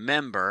seem to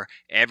remember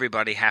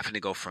everybody having to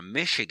go from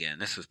Michigan.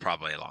 This was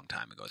probably a long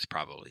time ago. It's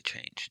probably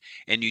changed.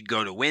 And you'd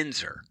go to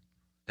Windsor.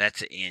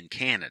 That's in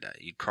Canada.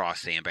 You'd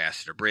cross the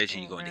Ambassador Bridge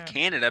and you go into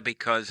Canada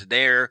because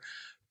there,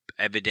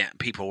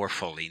 people were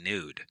fully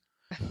nude.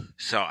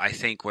 So I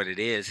think what it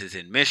is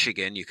in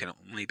Michigan, you can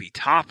only be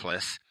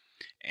topless,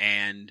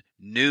 and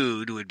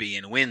nude would be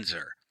in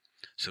Windsor.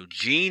 So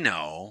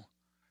Gino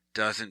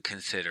doesn't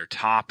consider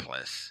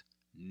topless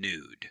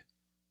nude.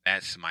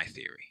 That's my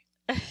theory.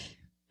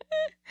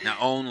 Now,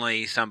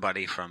 only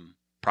somebody from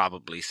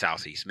probably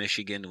Southeast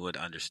Michigan would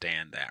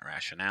understand that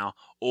rationale,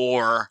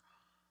 or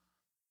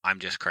I'm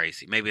just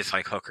crazy. Maybe it's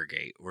like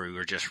Hookergate, where we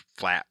were just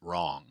flat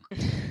wrong.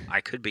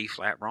 I could be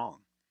flat wrong.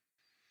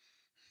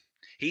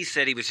 He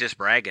said he was just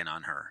bragging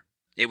on her.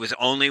 It was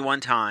only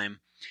one time,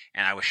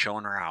 and I was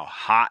showing her how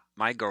hot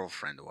my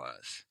girlfriend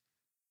was.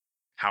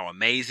 How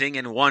amazing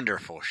and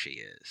wonderful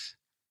she is.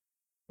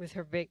 With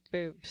her big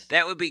boobs.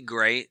 That would be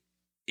great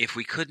if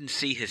we couldn't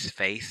see his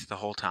face the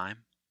whole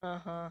time.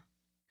 Uh-huh.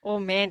 Oh,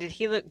 man, did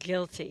he look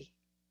guilty?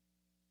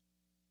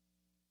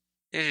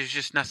 There's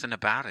just nothing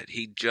about it.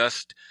 He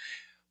just,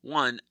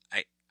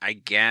 I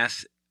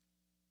guess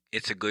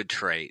it's a good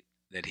trait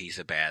that he's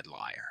a bad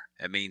liar.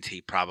 It means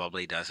he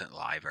probably doesn't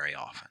lie very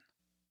often.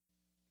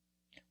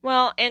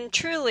 Well, and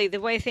truly,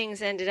 the way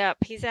things ended up,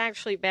 he's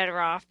actually better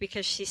off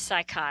because she's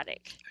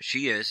psychotic.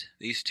 She is.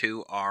 These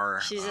two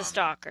are... She's a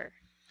stalker.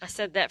 I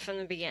said that from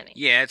the beginning.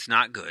 Yeah, it's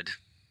not good.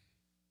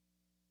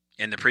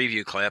 In the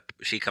preview clip,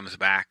 she comes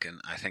back, and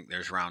I think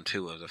there's round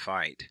 2 of the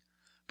fight.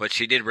 But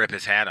she did rip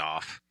his hat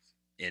off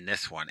in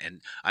this one.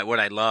 And what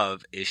I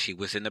love is she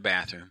was in the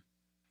bathroom.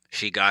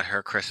 She got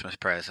her Christmas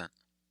present.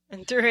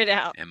 And threw it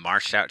out. And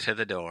marched out to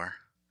the door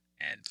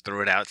and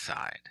threw it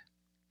outside.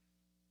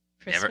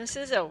 Christmas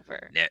is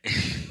over. That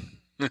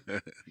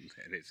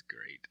is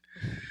great.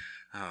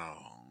 Oh.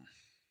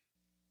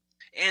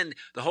 And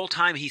the whole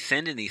time he's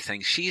sending these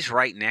things, she's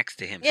right next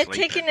to him sleeping.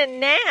 Taking a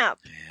nap.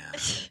 Yeah.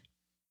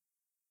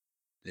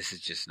 This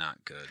is just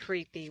not good.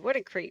 Creepy. What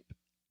a creep.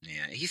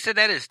 Yeah. He said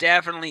that is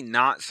definitely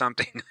not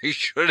something I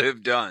should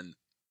have done.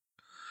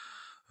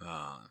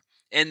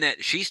 And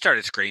that she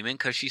started screaming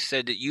because she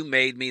said that you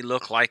made me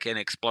look like an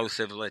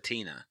explosive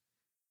Latina.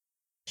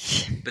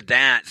 But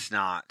that's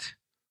not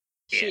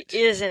She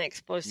is an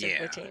explosive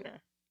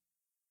Latina.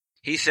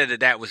 He said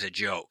that was a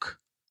joke.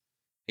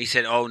 He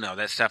said, oh, no,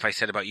 that stuff I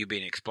said about you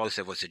being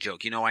explosive was a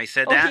joke. You know why he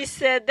said that? Oh, he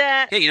said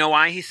that? Yeah, you know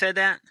why he said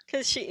that?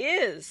 Because she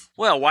is.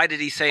 Well, why did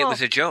he say it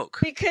was a joke?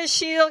 Because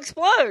she'll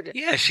explode.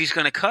 Yeah, she's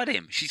going to cut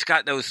him. She's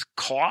got those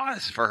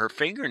claws for her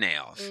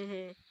fingernails.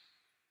 Mm-hmm.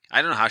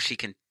 I don't know how she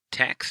can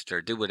text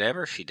or do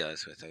whatever she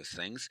does with those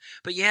things.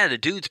 But yeah, the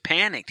dude's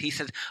panicked. He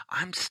says,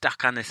 I'm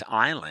stuck on this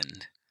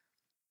island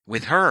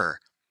with her.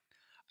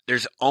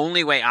 There's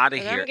only way out of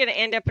here. I'm going to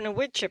end up in a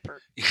wood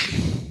chipper.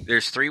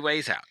 There's 3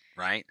 ways out,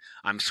 right?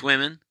 I'm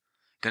swimming,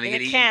 going to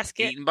get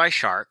eaten by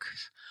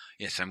sharks.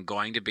 Yes, I'm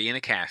going to be in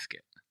a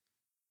casket.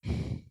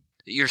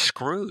 You're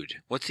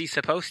screwed. What's he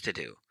supposed to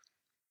do?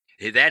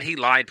 That he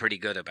lied pretty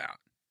good about.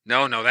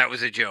 No, that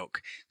was a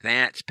joke.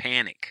 That's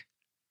panic.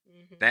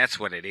 Mm-hmm. That's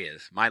what it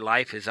is. My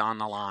life is on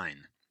the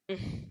line.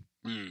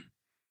 Mm-hmm.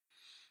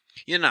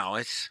 You know,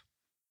 it's...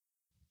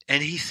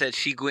 And he said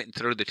she went and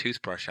threw the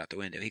toothbrush out the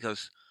window. He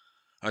goes...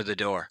 Or the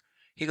door.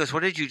 He goes,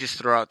 what did you just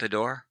throw out the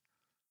door?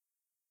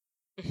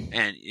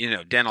 And,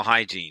 dental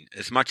hygiene.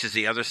 As much as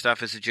the other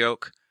stuff is a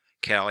joke,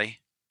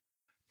 Kelly,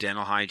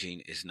 dental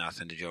hygiene is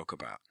nothing to joke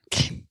about.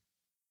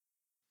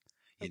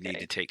 You need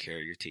to take care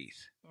of your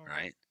teeth,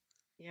 right?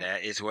 Yeah.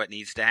 That is what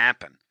needs to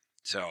happen.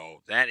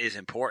 So that is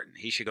important.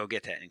 He should go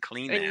get that and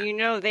clean that.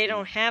 And they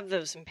don't have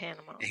those in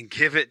Panama. And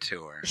give it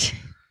to her.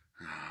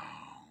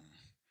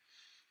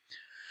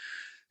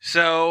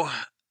 So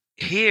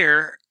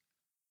here...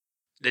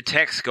 The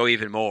texts go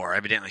even more.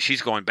 Evidently,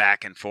 she's going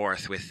back and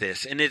forth with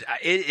this, and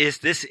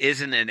this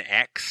isn't an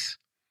ex.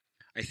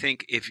 I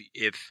think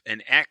if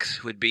an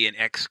ex would be an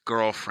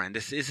ex-girlfriend,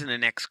 this isn't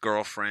an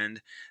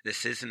ex-girlfriend.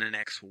 This isn't an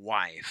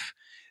ex-wife.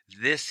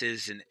 This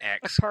is an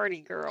ex a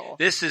party girl.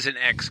 This is an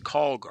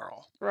ex-call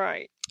girl.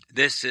 Right.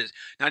 This is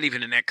not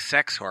even an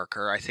ex-sex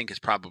worker. I think it's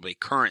probably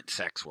current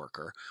sex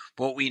worker.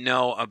 What we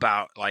know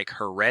about like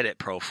her Reddit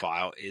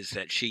profile is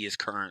that she is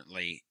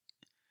currently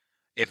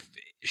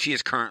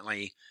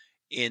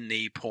in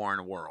the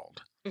porn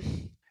world.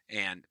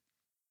 And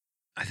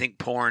I think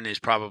porn is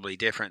probably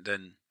different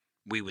than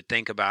we would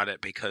think about it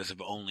because of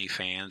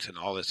OnlyFans and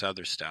all this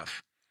other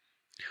stuff.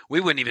 We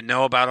wouldn't even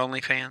know about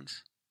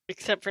OnlyFans.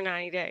 Except for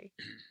 90 Day.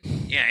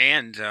 Yeah,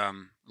 and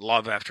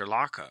Love After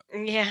Lockup.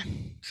 Yeah.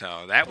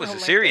 So that was a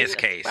serious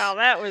case. Wow,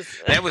 that was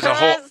a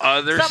whole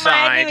other side. Something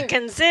I hadn't even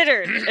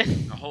considered.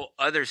 A whole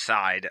other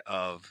side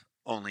of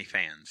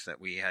OnlyFans that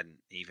we hadn't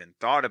even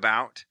thought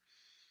about.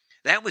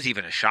 That was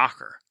even a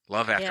shocker.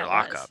 Love After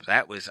Lockup.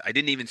 I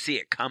didn't even see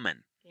it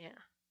coming. Yeah.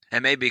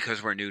 And maybe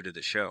because we're new to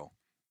the show.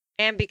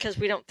 And because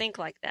we don't think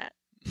like that.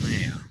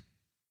 Yeah.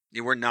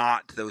 We're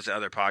not those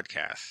other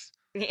podcasts.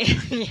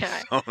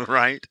 Yeah. So,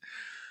 right?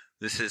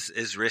 This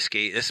is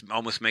risky. This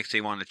almost makes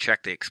me want to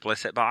check the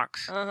explicit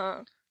box.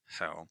 Uh-huh.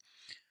 So,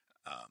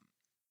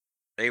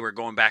 they were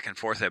going back and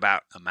forth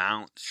about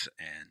amounts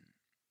and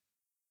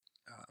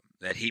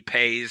that he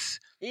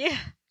pays. Yeah.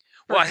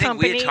 Well, I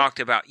think we had talked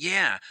about,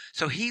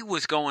 so he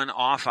was going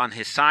off on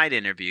his side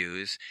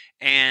interviews,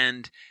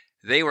 and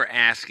they were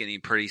asking him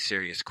pretty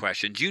serious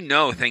questions. You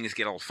know things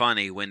get a little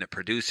funny when the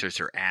producers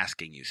are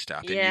asking you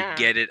stuff, and you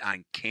get it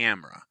on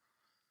camera.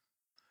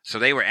 So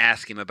they were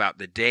asking him about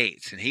the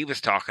dates, and he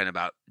was talking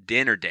about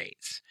dinner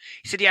dates.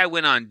 He said, "Yeah, I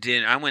went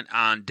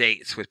on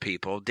dates with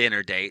people,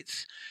 dinner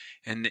dates."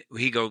 And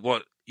he goes,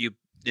 "Well,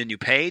 you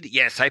paid?"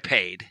 "Yes, I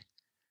paid."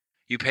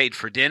 "You paid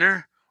for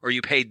dinner, or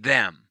you paid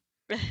them?"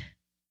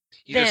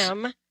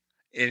 Them.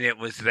 And it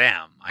was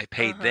them. I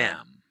paid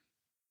them.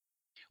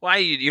 Why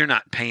you're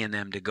not paying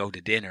them to go to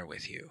dinner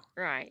with you?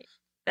 Right.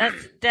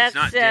 That's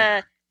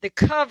the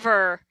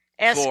cover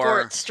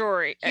escort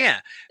story.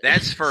 Yeah,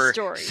 that's for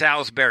story.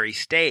 Salisbury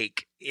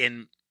steak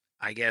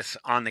I guess,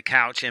 on the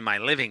couch in my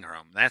living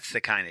room. That's the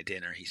kind of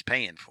dinner he's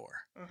paying for.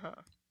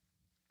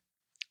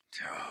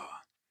 Oh,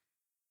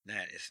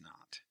 that is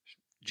not.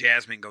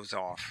 Jasmine goes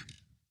off.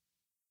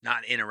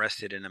 Not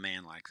interested in a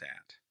man like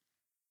that.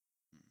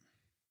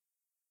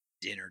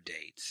 Dinner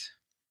dates.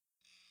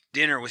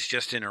 Dinner was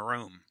just in a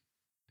room.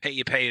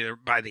 You pay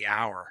by the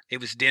hour. It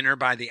was dinner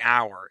by the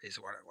hour is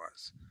what it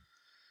was.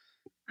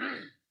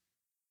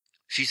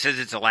 She says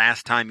it's the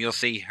last time you'll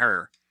see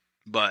her,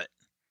 but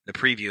the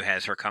preview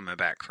has her coming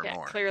back for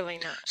more. Clearly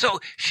not. So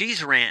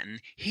she's ranting.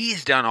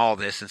 He's done all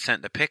this and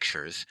sent the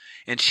pictures,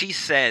 and she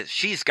says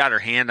she's got her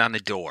hand on the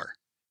door.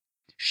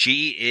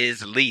 She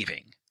is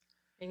leaving.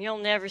 And you'll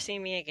never see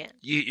me again.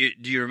 Do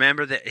you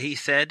remember that he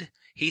said?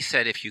 He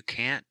said, if you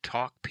can't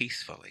talk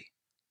peacefully,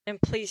 then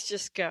please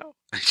just go.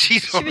 She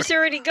was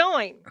already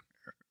going.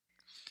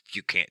 If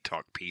you can't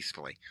talk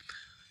peacefully.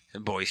 The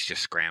boy's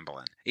just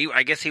scrambling.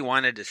 I guess he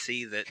wanted to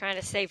see that. Trying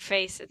to save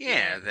face at the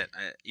end. That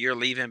you're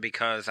leaving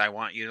because I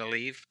want you to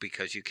leave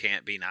because you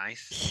can't be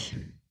nice.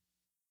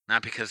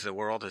 Not because the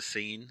world has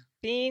seen.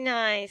 Be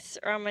nice,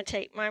 or I'm going to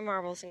take my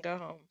marbles and go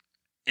home.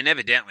 And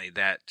evidently,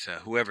 that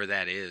whoever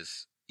that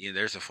is,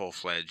 there's a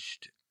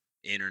full-fledged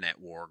internet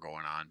war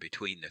going on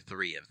between the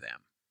three of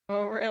them.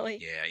 Oh, really?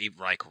 Yeah, even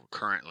like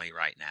currently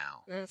right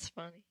now. That's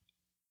funny.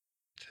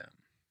 So,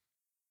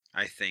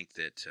 I think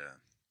that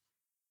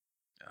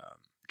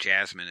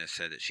Jasmine has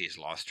said that she's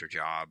lost her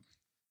job.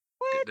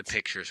 What? The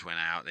pictures went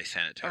out. They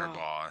sent it to her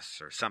boss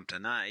or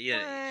something.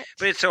 What?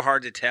 But it's so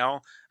hard to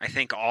tell. I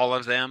think all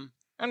of them.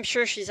 I'm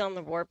sure she's on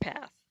the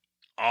warpath.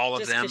 All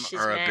of them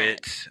are mad. A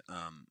bit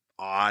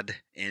odd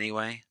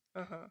anyway.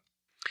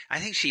 I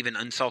think she even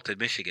insulted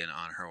Michigan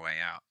on her way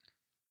out.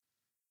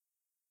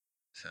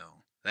 So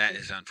that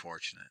is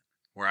unfortunate.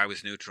 Where I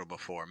was neutral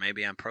before.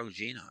 Maybe I'm pro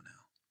Gino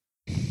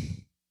now.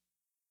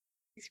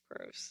 He's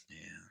gross.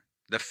 Yeah.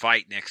 The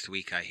fight next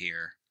week, I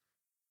hear.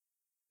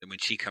 When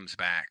she comes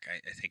back,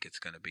 I think it's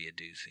going to be a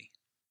doozy.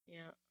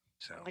 Yeah.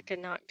 So like a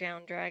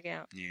knockdown, drag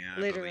out. Yeah.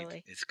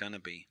 Literally. It's going to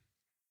be.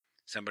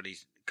 Somebody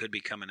could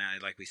be coming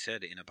out, like we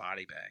said, in a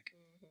body bag.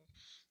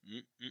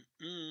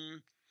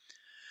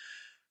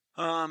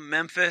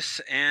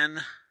 Memphis and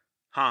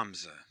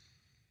Hamza.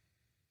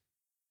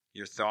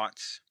 Your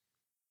thoughts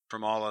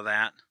from all of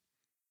that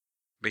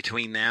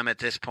between them at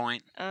this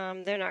point?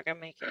 They're not going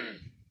to make it.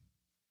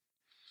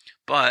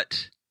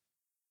 But,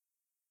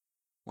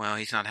 well,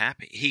 he's not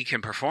happy. He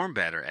can perform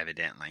better,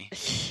 evidently.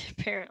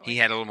 Apparently. He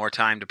had a little more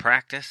time to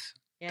practice.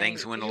 Yeah,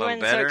 Things went a he little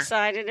wasn't better. so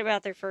excited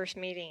about their first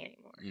meeting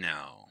anymore.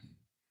 No.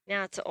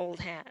 Now it's an old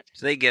hat.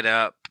 So they get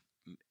up.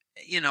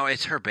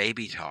 It's her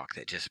baby talk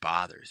that just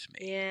bothers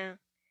me.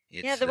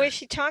 Yeah. The way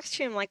she talks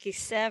to him like he's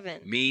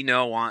 7. Me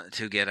no want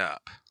to get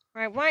up.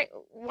 Right. Why?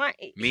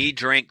 Me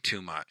drink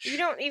too much. You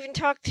don't even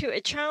talk to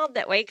a child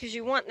that way because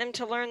you want them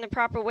to learn the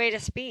proper way to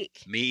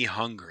speak. Me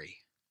hungry.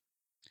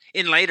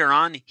 And later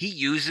on, he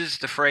uses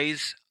the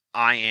phrase,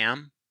 I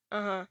am.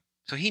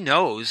 So he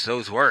knows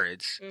those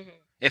words.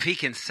 If he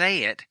can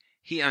say it,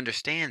 he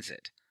understands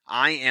it.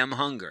 I am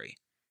hungry.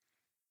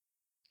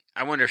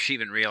 I wonder if she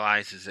even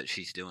realizes that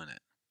she's doing it.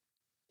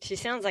 She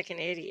sounds like an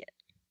idiot.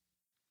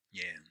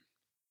 Yeah.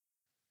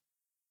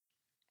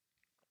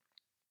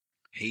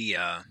 He,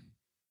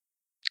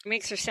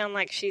 makes her sound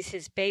like she's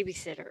his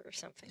babysitter or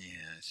something.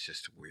 Yeah, it's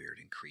just weird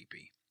and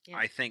creepy. Yeah.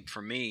 I think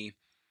for me,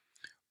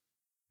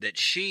 that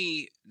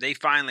they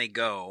finally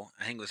go,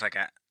 I think it was like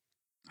a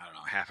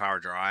half-hour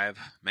drive.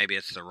 Maybe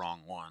it's the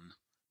wrong one.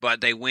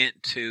 But they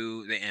went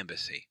to the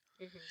embassy.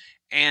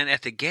 And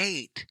at the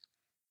gate,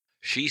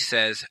 she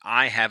says,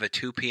 I have a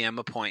 2 p.m.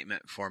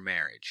 appointment for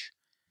marriage.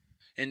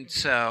 And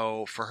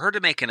so for her to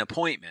make an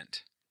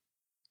appointment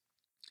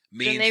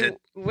means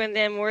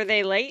were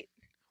they late?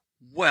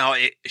 Well,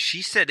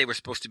 she said they were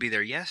supposed to be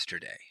there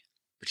yesterday,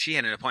 but she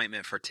had an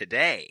appointment for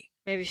today.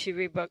 Maybe she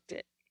rebooked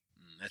it.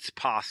 That's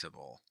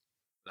possible.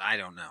 I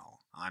don't know.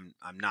 I'm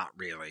not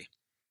really.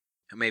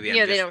 Maybe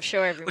they don't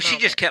show every moment. She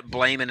just kept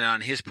blaming it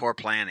on his poor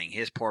planning.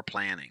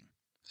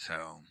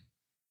 So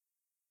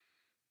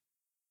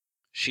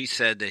she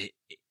said that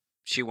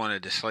she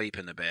wanted to sleep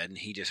in the bed and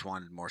he just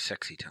wanted more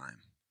sexy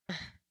time.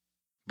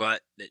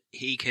 But that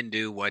he can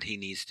do what he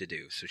needs to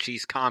do. So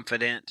she's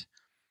confident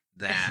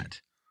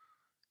that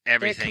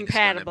everything's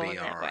going to be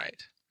all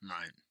right.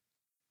 Right.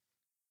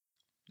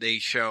 They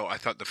show, I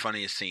thought the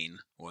funniest scene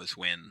was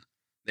when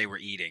they were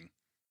eating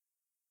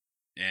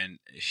and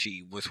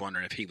she was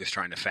wondering if he was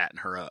trying to fatten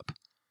her up.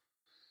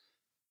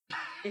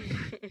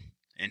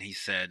 And he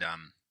said,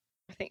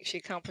 I think she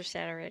accomplished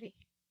that already.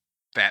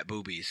 Fat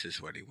boobies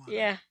is what he wanted.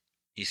 Yeah.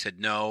 He said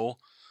no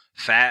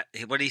fat.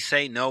 What did he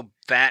say? No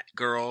fat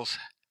girls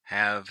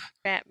have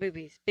Fat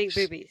boobies. Big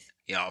boobies.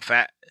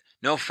 fat.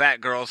 No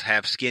fat girls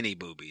have skinny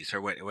boobies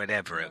or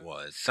whatever it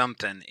was.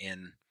 Something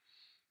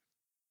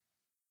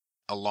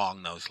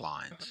along those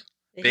lines.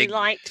 He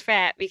liked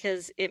fat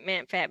because it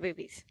meant fat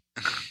boobies.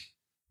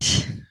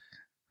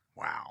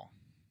 Wow.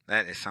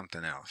 That is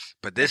something else.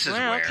 But this is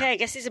where... Okay, I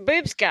guess he's a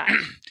boobs guy.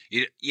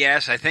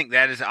 Yes, I think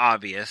that is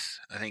obvious,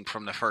 I think,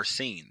 from the first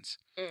scenes.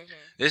 Mm-hmm.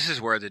 This is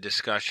where the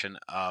discussion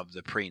of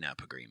the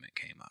prenup agreement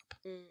came up.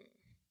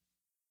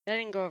 That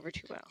didn't go over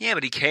too well. Yeah,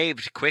 but he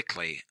caved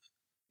quickly.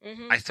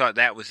 Mm-hmm. I thought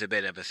that was a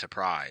bit of a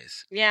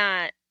surprise.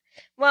 Yeah.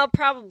 Well,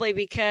 probably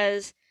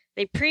because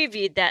they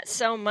previewed that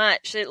so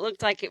much that it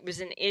looked like it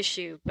was an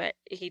issue, but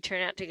he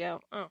turned out to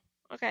go, oh,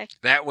 okay.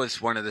 That was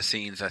one of the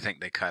scenes I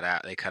think they cut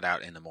out. They cut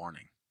out in the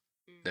morning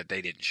that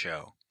they didn't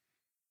show.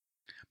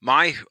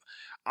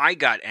 I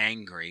got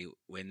angry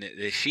when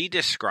she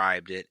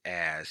described it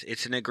as,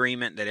 it's an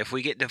agreement that if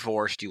we get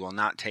divorced, you will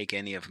not take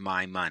any of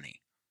my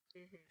money.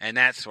 Mm-hmm. And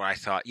that's where I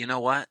thought, you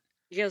know what?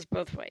 It goes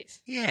both ways.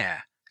 Yeah.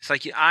 It's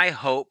like, I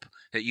hope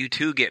that you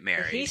two get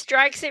married. He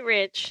strikes it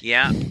rich.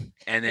 Yeah.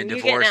 And then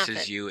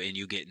divorces you and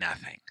you get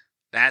nothing.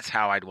 That's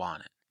how I'd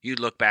want it. You'd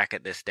look back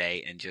at this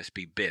day and just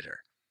be bitter.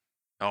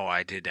 Oh,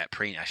 I did that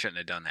prenup. I shouldn't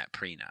have done that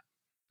prenup.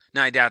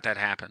 Now, I doubt that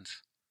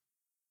happens.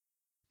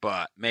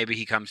 But maybe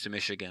he comes to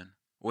Michigan,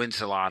 wins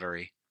the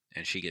lottery,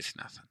 and she gets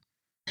nothing.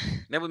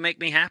 That would make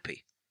me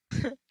happy.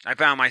 I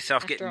found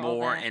myself getting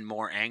more and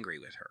more angry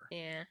with her.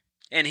 Yeah.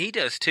 And he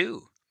does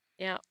too.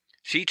 Yeah.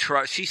 She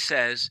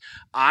says,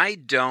 I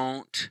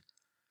don't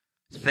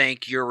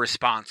think you're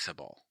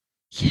responsible.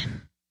 Yeah.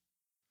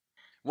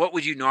 What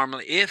would you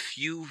normally, if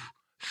you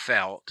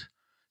felt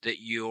that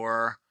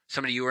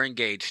somebody you were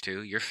engaged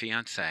to, your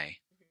fiancé,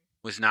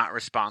 was not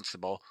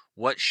responsible,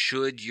 would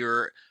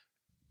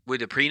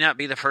the prenup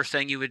be the first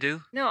thing you would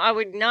do? No, I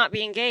would not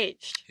be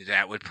engaged.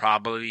 That would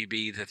probably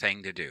be the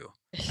thing to do.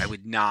 I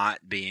would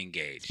not be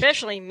engaged.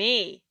 Especially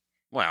me.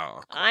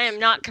 Well, I am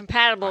not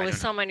compatible with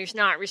someone who's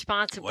not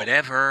responsible.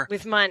 Whatever.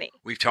 With money.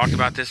 We've talked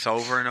about this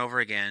over and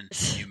over again.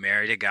 You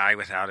married a guy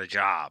without a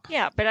job.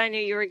 Yeah, but I knew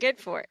you were good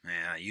for it.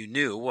 Yeah, you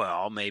knew.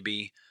 Well,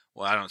 maybe.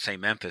 Well, I don't say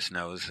Memphis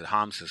knows that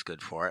Hams is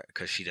good for it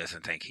because she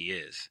doesn't think he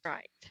is.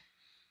 Right.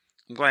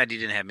 I'm glad you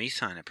didn't have me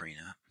sign a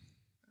prenup.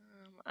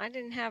 I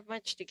didn't have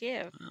much to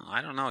give. Well,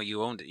 I don't know.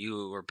 You owned it.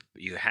 You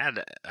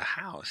had a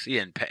house. You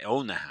didn't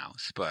own the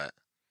house, but.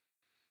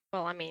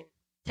 Well, I mean,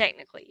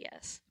 technically,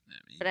 yes.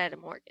 But I had a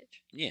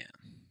mortgage. Yeah.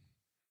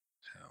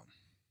 So.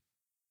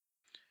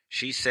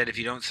 She said, if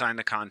you don't sign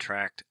the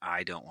contract,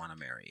 I don't want to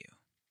marry you.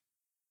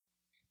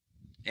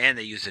 And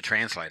they used the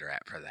translator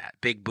app for that.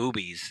 Big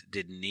Boobies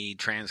didn't need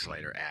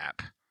translator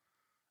app.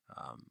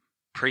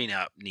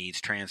 Prenup needs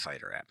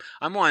translator app.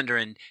 I'm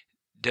wondering,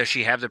 does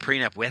she have the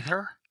prenup with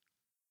her?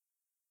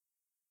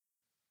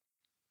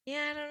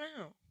 Yeah, I don't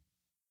know.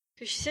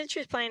 Because she said she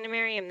was planning to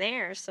marry him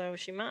there, so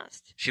she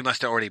must. She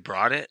must have already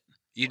brought it?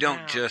 You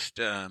don't just,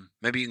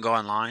 maybe you can go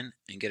online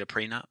and get a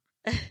prenup?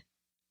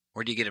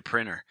 Or do you get a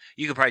printer?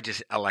 You could probably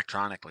just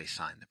electronically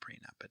sign the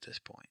prenup at this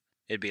point.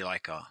 It'd be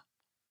like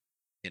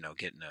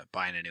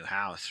buying a new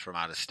house from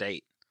out of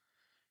state.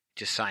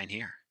 Just sign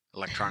here.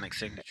 Electronic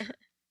signature.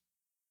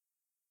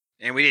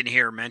 And we didn't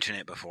hear her mention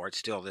it before. It's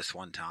still this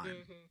one time.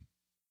 Mm-hmm.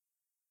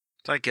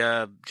 It's like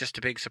just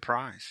a big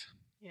surprise.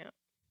 Yeah.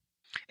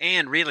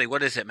 And really, what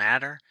does it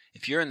matter?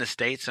 If you're in the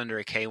States under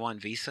a K-1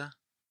 visa?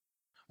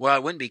 Well,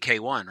 it wouldn't be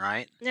K-1,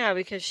 right? No,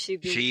 because she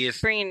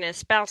is bringing a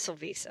spousal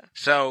visa.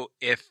 So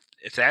if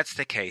that's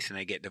the case and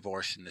they get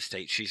divorced in the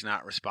States, she's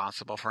not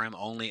responsible for him,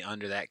 only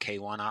under that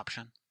K-1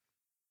 option?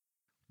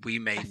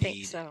 I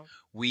think so.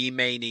 We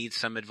may need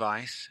some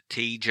advice.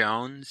 T.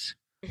 Jones,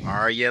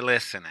 are you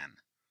listening?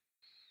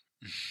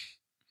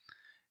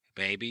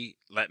 Baby,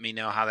 let me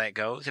know how that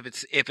goes.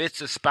 If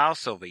it's a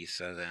spousal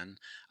visa, then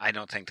I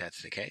don't think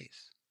that's the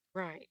case.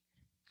 Right.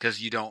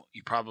 Because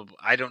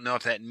I don't know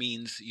if that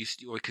means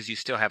because you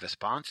still have a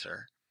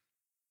sponsor.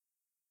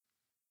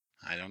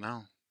 I don't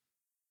know.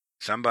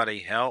 Somebody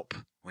help.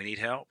 We need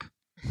help.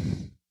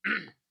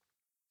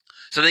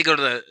 So they go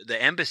to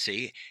the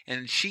embassy,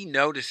 and she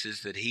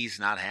notices that he's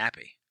not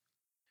happy.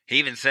 He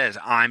even says,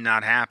 I'm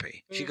not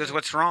happy. She goes,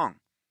 what's wrong?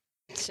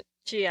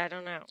 Gee, I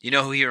don't know. You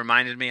know who he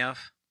reminded me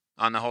of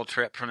on the whole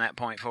trip from that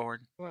point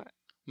forward? What?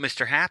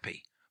 Mr.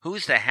 Happy.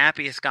 Who's the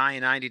happiest guy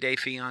in 90 Day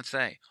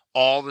Fiancé?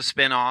 All the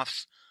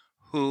spinoffs.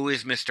 Who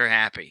is Mr.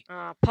 Happy?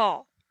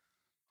 Paul.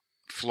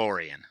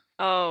 Florian.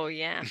 Oh,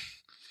 yeah.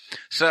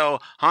 So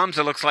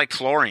Hamza looks like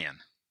Florian.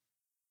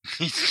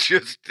 He's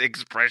just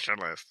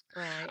expressionless.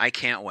 Right. I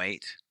can't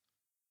wait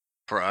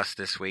for us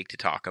this week to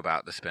talk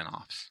about the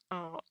spinoffs.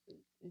 Oh,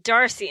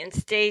 Darcy and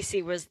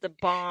Stacy was the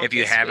bomb. If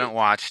you haven't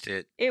watched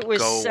it, it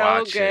was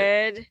so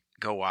good.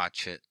 Go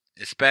watch it.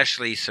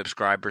 Especially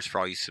subscribers, for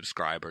all you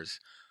subscribers.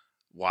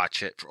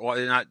 Watch it.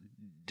 Not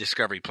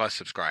Discovery Plus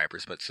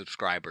subscribers, but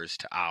subscribers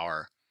to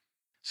our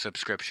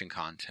subscription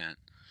content.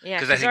 Yeah,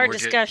 'Cause I because think our we're ju-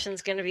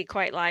 discussion's going to be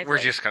quite lively. We're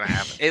just going to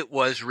have it.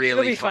 Was It'll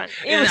really be fun.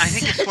 It And was I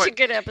think it's such what a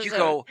good episode. you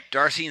go,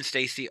 Darcy and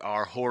Stacy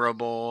are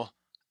horrible,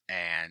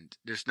 and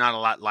there's not a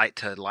lot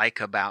to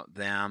like about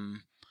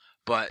them.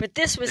 But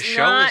this was the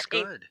show not is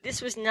good.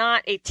 this was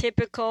not a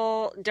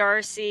typical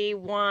Darcy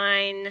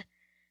whine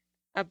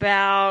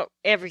about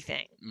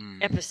everything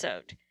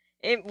episode.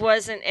 It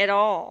wasn't at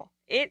all.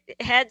 It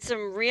had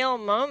some real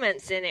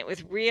moments in it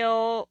with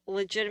real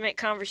legitimate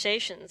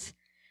conversations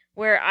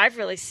where I've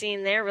really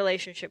seen their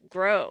relationship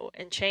grow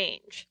and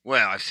change.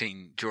 Well, I've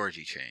seen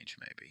Georgie change,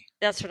 maybe.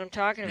 That's what I'm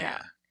talking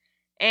about.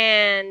 Yeah.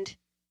 And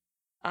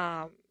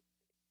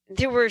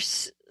there were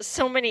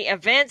so many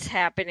events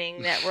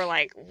happening that were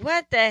like,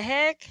 what the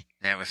heck?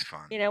 That was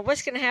fun.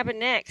 What's going to happen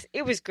next?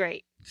 It was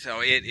great.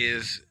 So it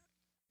is,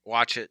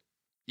 watch it.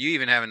 You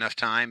even have enough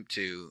time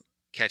to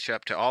catch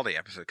up to all the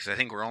episodes, because I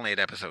think we're only at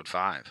episode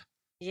 5.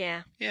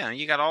 Yeah. Yeah,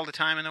 you got all the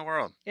time in the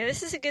world. Yeah,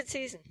 this is a good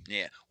season.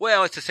 Yeah.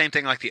 Well, it's the same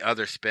thing like the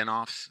other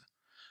spinoffs.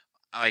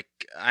 Like,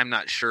 I'm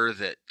not sure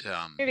that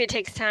maybe it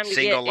takes time to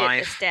Single get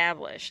Life, it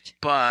established.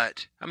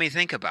 But, I mean,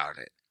 think about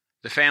it.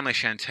 The family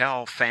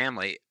Chantel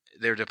family,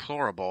 they're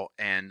deplorable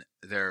and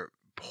they're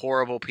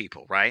horrible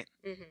people, right?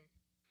 Mm-hmm.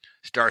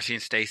 Darcy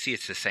and Stacy,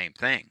 it's the same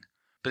thing.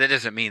 But that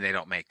doesn't mean they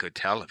don't make good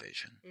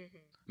television. Mm-hmm.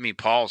 I mean,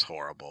 Paul's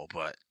horrible,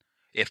 but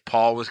if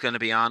Paul was going to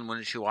be on,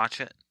 wouldn't you watch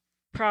it?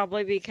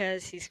 Probably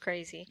because he's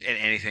crazy. And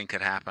anything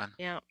could happen.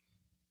 Yeah.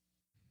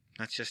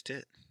 That's just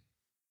it.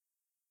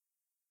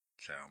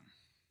 So,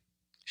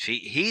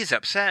 he's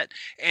upset.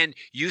 And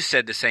you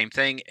said the same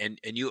thing, and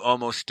you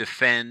almost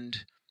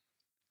defend,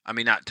 I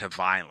mean, not to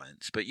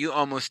violence, but you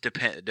almost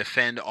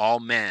defend all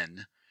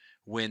men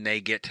when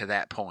they get to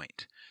that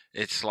point.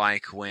 It's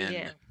like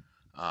when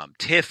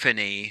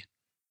Tiffany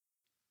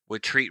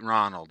would treat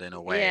Ronald in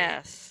a way.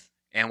 Yes.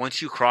 And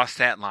once you cross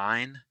that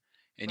line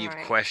and you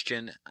Right.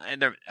 question,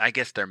 and I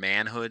guess their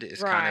manhood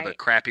is kind of a Right.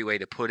 crappy way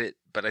to put it,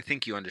 but I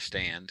think you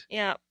understand.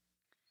 Yeah.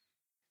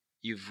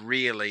 You've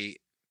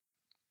really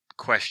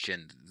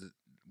questioned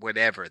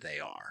whatever they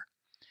are.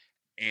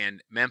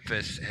 And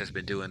Memphis has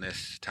been doing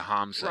this to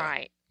Hamza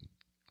Right.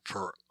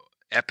 for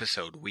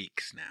episode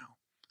weeks now.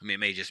 I mean, it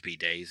may just be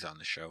days on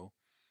the show,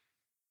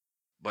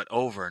 but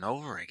over and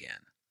over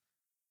again.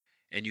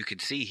 And you can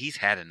see he's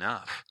had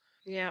enough.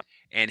 Yeah.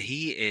 And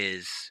he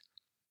is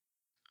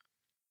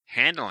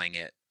handling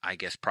it, I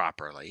guess,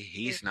 properly.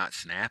 He's not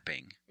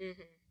snapping.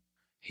 Mm-hmm.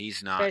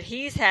 He's not. But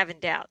he's having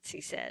doubts,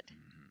 he said.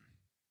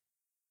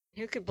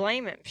 Who could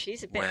blame him?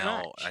 She's a bit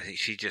Well, much. I think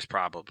she just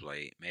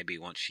probably, maybe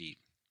once she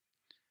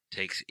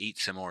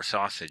eats some more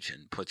sausage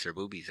and puts her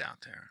boobies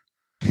out there,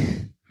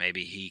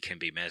 maybe he can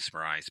be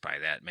mesmerized by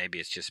that. Maybe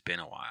it's just been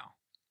a while.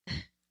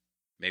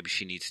 Maybe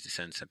she needs to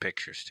send some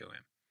pictures to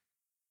him.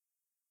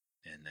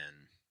 And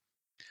then,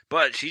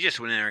 but she just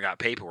went in there and got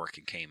paperwork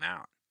and came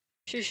out.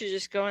 She should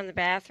just go in the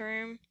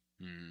bathroom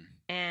Mm.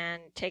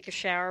 and take a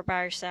shower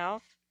by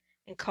herself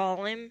and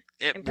call him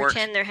It and works.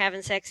 pretend they're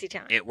having sexy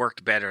time. It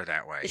worked better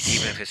that way,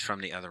 even if it's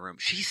from the other room.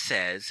 She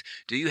says,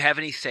 "Do you have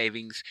any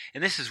savings?"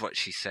 And this is what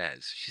she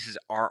says. She says,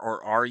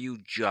 "Are you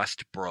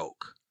just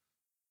broke?"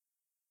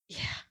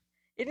 Yeah.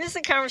 Isn't this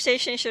a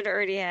conversation you should have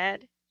already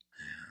had?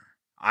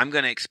 I'm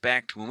going to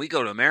expect, when we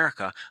go to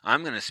America,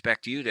 I'm going to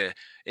expect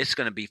it's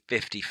going to be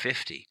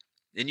 50-50.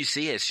 And you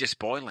see it's just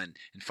boiling.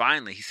 And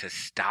finally he says,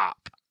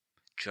 "Stop.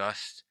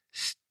 Just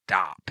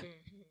stop." Mm-hmm.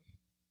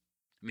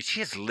 I mean,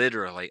 she is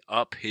literally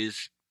up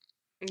his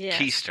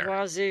Yes. keister.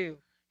 Wazoo.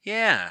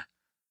 Yeah.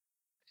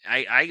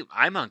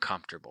 I'm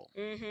uncomfortable.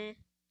 Mm-hmm.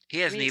 He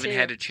hasn't Me even too.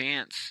 had a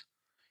chance.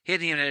 He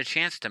hasn't even had a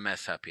chance to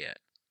mess up yet.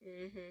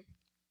 Mm-hmm.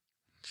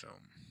 So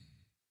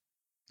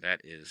that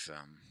is,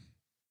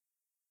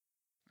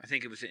 I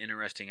think it was an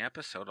interesting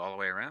episode all the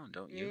way around,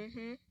 don't you?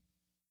 Mm-hmm.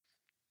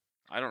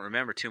 I don't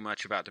remember too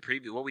much about the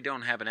preview. Well, we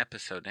don't have an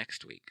episode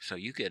next week, so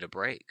you get a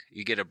break.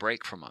 You get a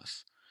break from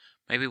us.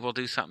 Maybe we'll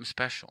do something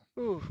special.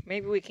 Ooh,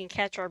 maybe we can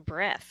catch our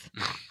breath.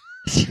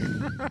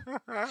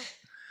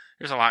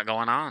 There's a lot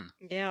going on.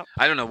 Yeah.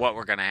 I don't know what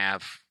we're going to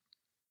have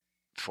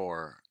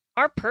for...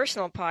 Our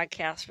personal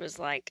podcast was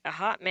like a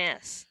hot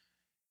mess.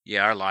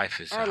 Yeah, our life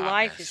is a Our hot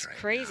life mess is right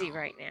crazy now.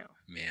 right now.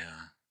 Yeah,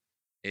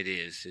 it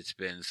is. It's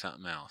been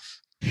something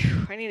else.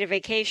 Phew, I need a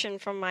vacation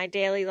from my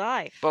daily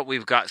life. But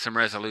we've got some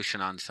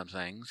resolution on some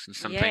things, and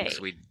some things Yay.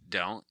 we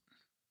don't.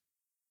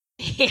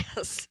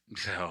 Yes.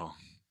 So,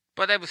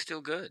 but that was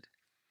still good.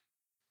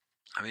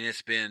 I mean,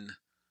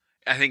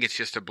 I think it's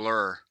just a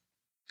blur.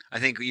 I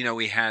think,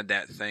 we had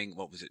that thing,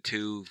 what was it,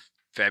 2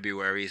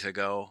 Februaries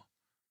ago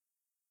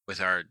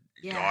with our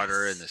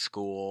daughter in the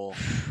school.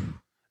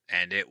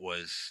 And it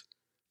was,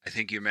 I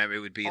think you remember, it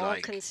would be all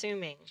like,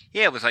 consuming.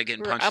 yeah, it was like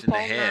getting We were punched up in the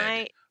all head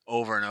night.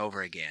 over and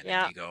over again.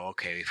 Yeah. And you go,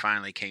 okay, we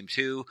finally came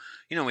to.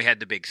 We had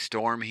the big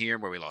storm here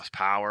where we lost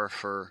power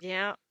for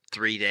Yeah,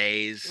 3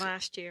 days.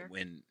 last year.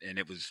 And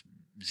it was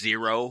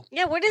 0.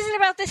 Yeah, what is it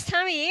about this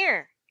time of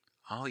year?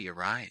 Oh, you're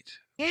right.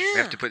 Yeah. We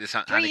have to put this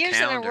on 3 the years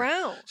calendar. in a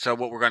row. So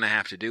what we're going to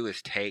have to do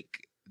is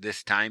take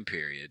this time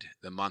period,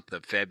 the month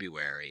of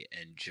February,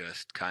 and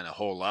just kind of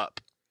hole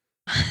up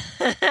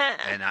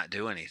and not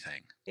do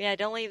anything. Yeah,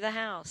 don't leave the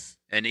house.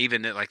 And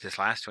even like this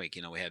last week,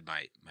 we had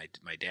my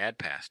dad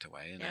passed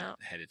away, and that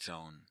had its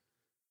own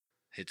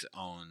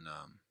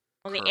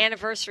on the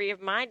anniversary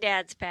of my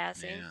dad's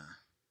passing. Yeah.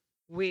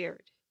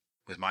 Weird.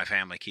 With my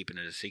family keeping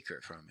it a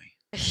secret from me.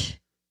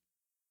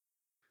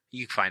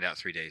 You find out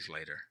 3 days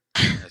later.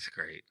 That's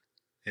great.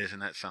 Isn't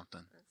that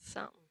something? That's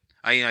something.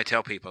 I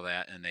tell people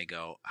that, and they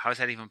go, how is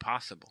that even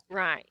possible?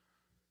 Right.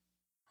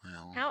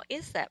 Well, how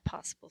is that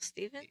possible,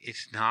 Stephen?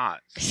 It's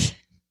not.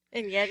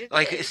 And yet it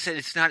like is. I said,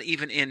 it's not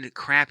even in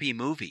crappy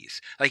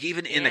movies. Like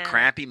even in the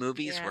crappy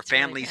movies where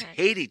families really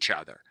hate each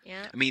other.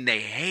 Yeah. I mean,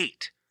 they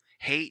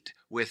hate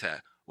with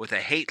a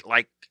hate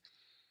like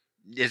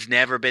has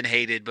never been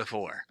hated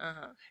before.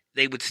 Uh-huh.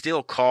 They would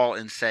still call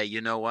and say,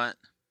 you know what?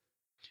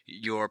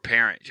 Your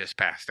parent just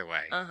passed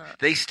away. Uh-huh.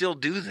 They still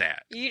do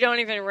that. You don't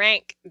even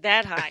rank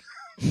that high.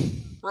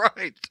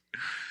 Right.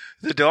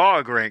 The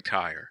dog ranked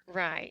higher.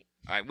 Right.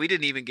 We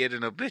didn't even get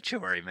an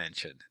obituary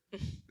mention.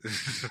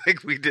 It's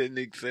like we didn't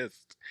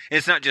exist. And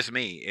it's not just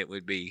me. It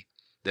would be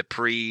the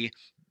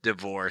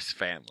pre-divorce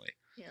family.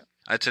 Yeah.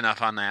 That's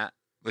enough on that.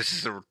 This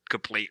is a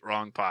complete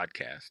wrong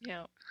podcast.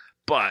 Yeah.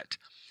 But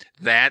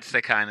that's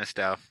the kind of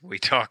stuff we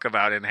talk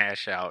about and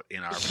hash out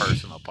in our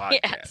personal podcast.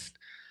 Yes.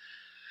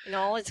 In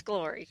all its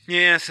glory.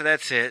 Yeah, so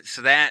that's it.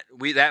 So that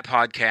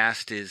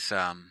podcast is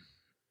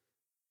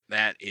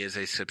that is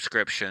a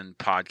subscription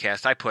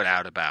podcast. I put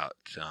out about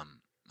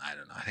I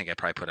don't know. I think I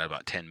probably put out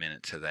about 10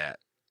 minutes of that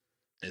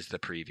as the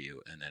preview,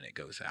 and then it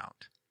goes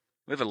out.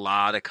 We have a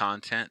lot of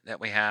content that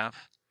we have.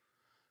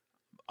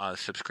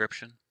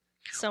 Subscription.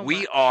 So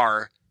we much.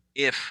 are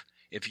if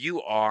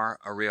you are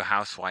a Real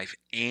Housewife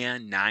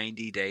and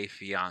 90 Day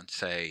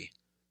Fiancé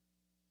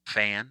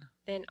fan,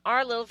 then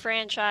our little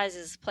franchise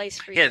is the place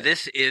for you. Yeah,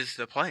 this is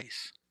the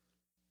place.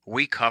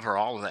 We cover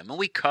all of them. And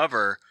we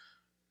cover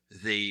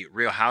the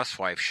Real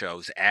Housewife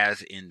shows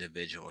as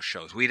individual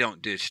shows. We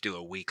don't just do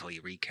a weekly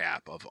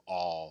recap of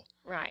all.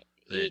 Right.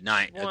 Each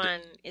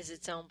one is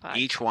its own podcast.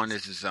 Each one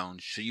is its own,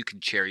 so you can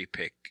cherry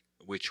pick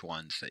which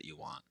ones that you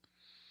want.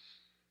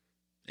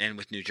 And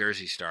with New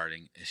Jersey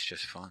starting, it's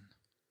just fun.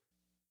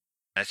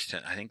 I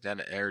think that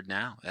aired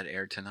now. That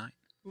aired tonight.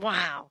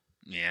 Wow.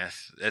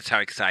 Yes, that's how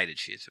excited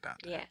she is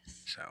about that.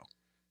 Yes. So,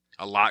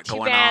 a lot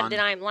going on. Too bad that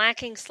I'm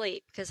lacking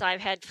sleep because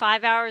I've had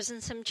 5 hours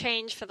and some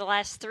change for the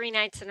last 3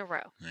 nights in a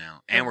row. Yeah,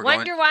 and we're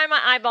wonder why my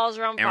eyeballs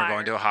are on fire. And we're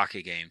going to a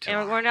hockey game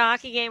tomorrow. And we're going to a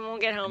hockey game.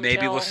 Won't get home.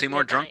 Maybe we'll see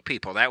more drunk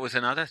people. That was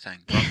another thing.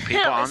 Drunk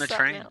people on the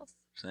train.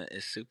 So that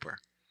is super.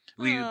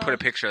 We put a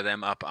picture of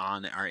them up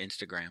on our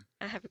Instagram.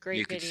 I have a great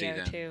you video video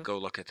can see them. too. Go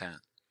look at that.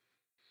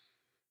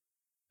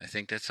 I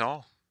think that's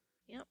all.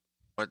 Yep.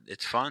 But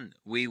it's fun.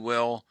 We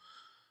will.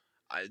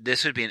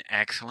 This would be an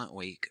excellent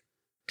week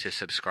to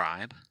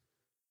subscribe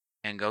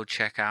and go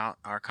check out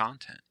our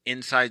content.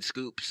 Inside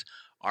scoops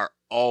are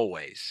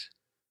always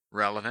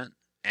relevant,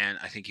 and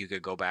I think you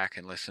could go back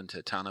and listen to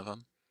a ton of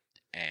them,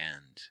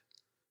 and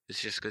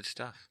it's just good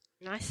stuff.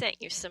 And I sent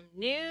you some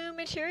new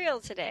material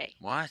today.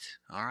 What?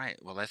 All right.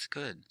 Well, that's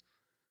good.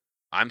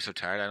 I'm so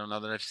tired. I don't know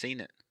that I've seen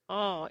it.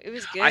 Oh, it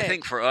was good. I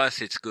think for us,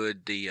 it's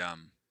good. The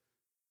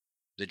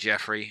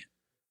Jeffrey,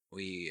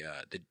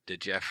 the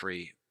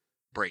Jeffrey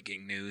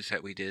breaking news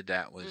that we did,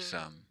 that was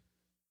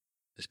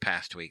this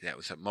past week. That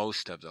was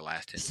most of the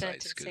last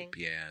Inside Scoop.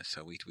 Yeah,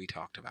 so we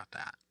talked about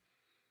that.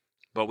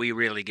 But we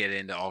really get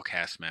into all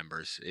cast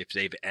members. If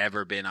they've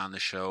ever been on the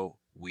show,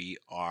 we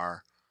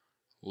are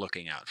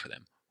looking out for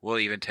them. We'll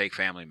even take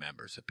family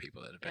members of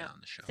people that have been on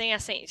the show. The thing I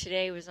sent you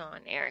today was on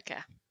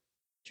Erica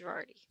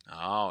Girardi.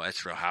 Oh,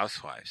 that's Real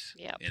Housewives.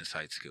 Yep.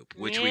 Inside Scoop,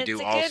 which we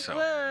do also.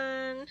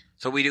 Good one.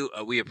 So we do.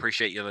 We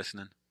appreciate you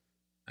listening.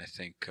 I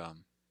think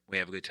we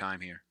have a good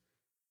time here.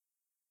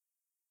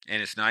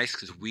 And it's nice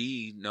because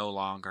we no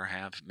longer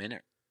have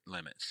minute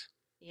limits.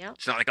 Yep.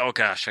 It's not like, oh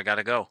gosh, I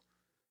gotta go,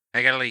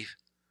 I gotta leave.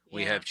 Yeah.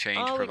 We have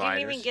change providers. We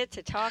didn't even get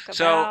to talk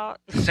about.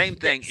 So same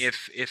thing.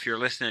 If you're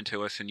listening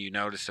to us and you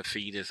notice the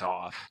feed is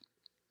off,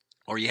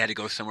 or you had to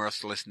go somewhere else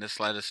to listen, just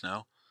let us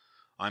know.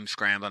 I'm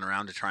scrambling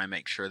around to try and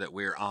make sure that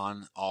we're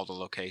on all the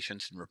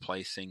locations and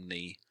replacing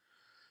the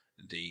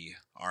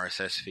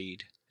RSS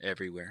feed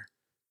everywhere.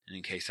 And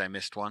in case I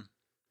missed one,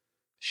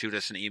 shoot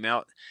us an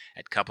email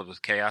at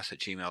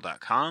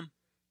coupledwithchaos@gmail.com.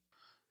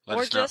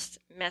 Or just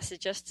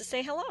message us to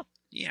say hello.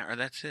 Yeah, or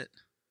that's it.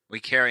 We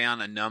carry on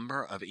a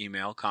number of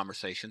email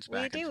conversations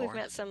back and forth. We've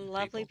met some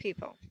lovely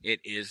people. It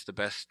is the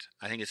best.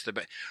 I think it's the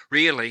best.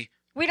 Really.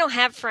 We don't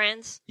have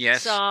friends.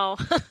 Yes. So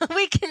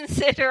we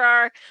consider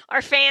our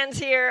fans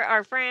here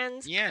our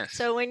friends. Yes.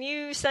 So when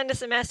you send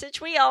us a message,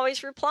 we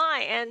always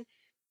reply and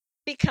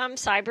become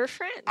cyber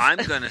friends. I'm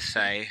going to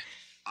say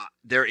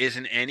there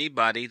isn't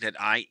anybody that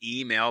I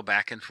email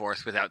back and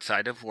forth with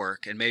outside of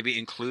work, and maybe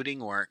including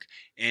work,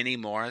 any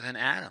more than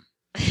Adam.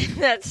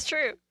 That's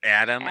true.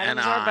 Adam's and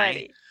our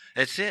buddy.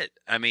 That's it.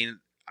 I mean,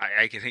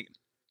 I can think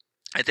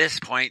at this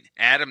point,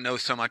 Adam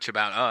knows so much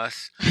about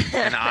us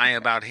and I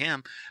about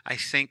him. I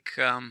think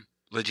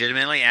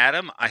legitimately,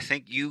 Adam, I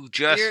think you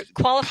just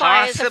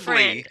qualify as a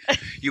friend.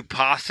 You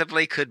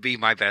possibly could be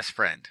my best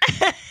friend.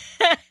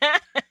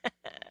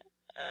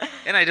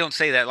 And I don't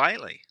say that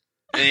lightly.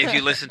 And if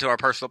you listen to our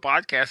personal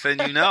podcast,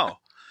 then you know.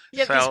 You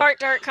have these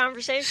heart-to-heart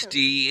conversations.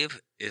 Steve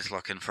is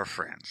looking for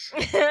friends.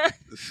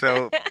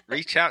 So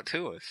reach out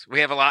to us. We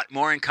have a lot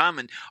more in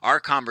common. Our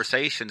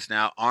conversations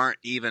now aren't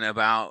even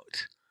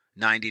about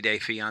 90 Day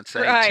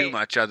Fiancé too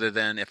much, other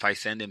than if I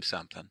send him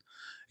something.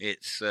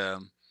 It's,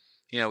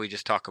 we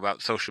just talk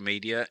about social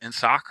media and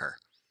soccer.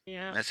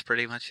 Yeah. That's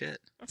pretty much it.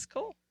 That's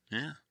cool.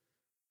 Yeah.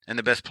 And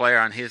the best player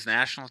on his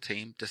national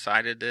team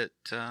decided that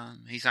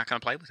he's not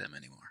going to play with him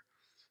anymore.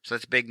 So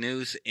that's big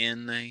news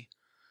in the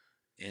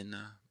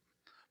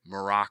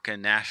Moroccan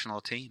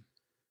national team.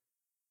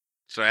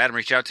 So Adam,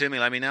 reach out to me.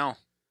 Let me know.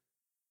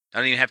 I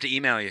don't even have to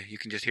email you. You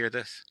can just hear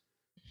this.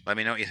 Let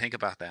me know what you think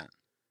about that.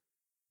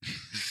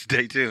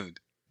 Stay tuned.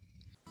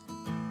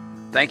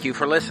 Thank you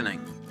for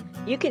listening.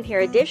 You can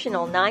hear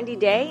additional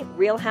 90-day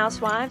Real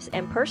Housewives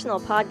and personal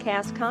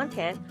podcast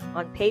content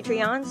on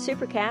Patreon,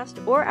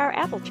 Supercast, or our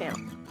Apple channel.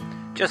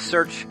 Just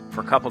search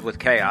for Coupled with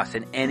Chaos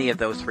in any of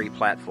those 3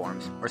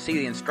 platforms, or see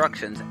the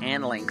instructions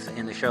and links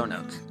in the show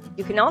notes.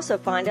 You can also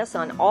find us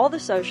on all the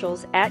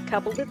socials at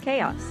Coupled with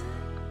Chaos.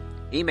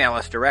 Email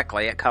us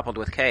directly at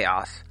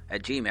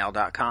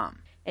coupledwithchaos@gmail.com.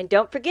 And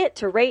don't forget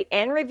to rate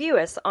and review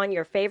us on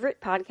your favorite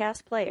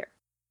podcast player.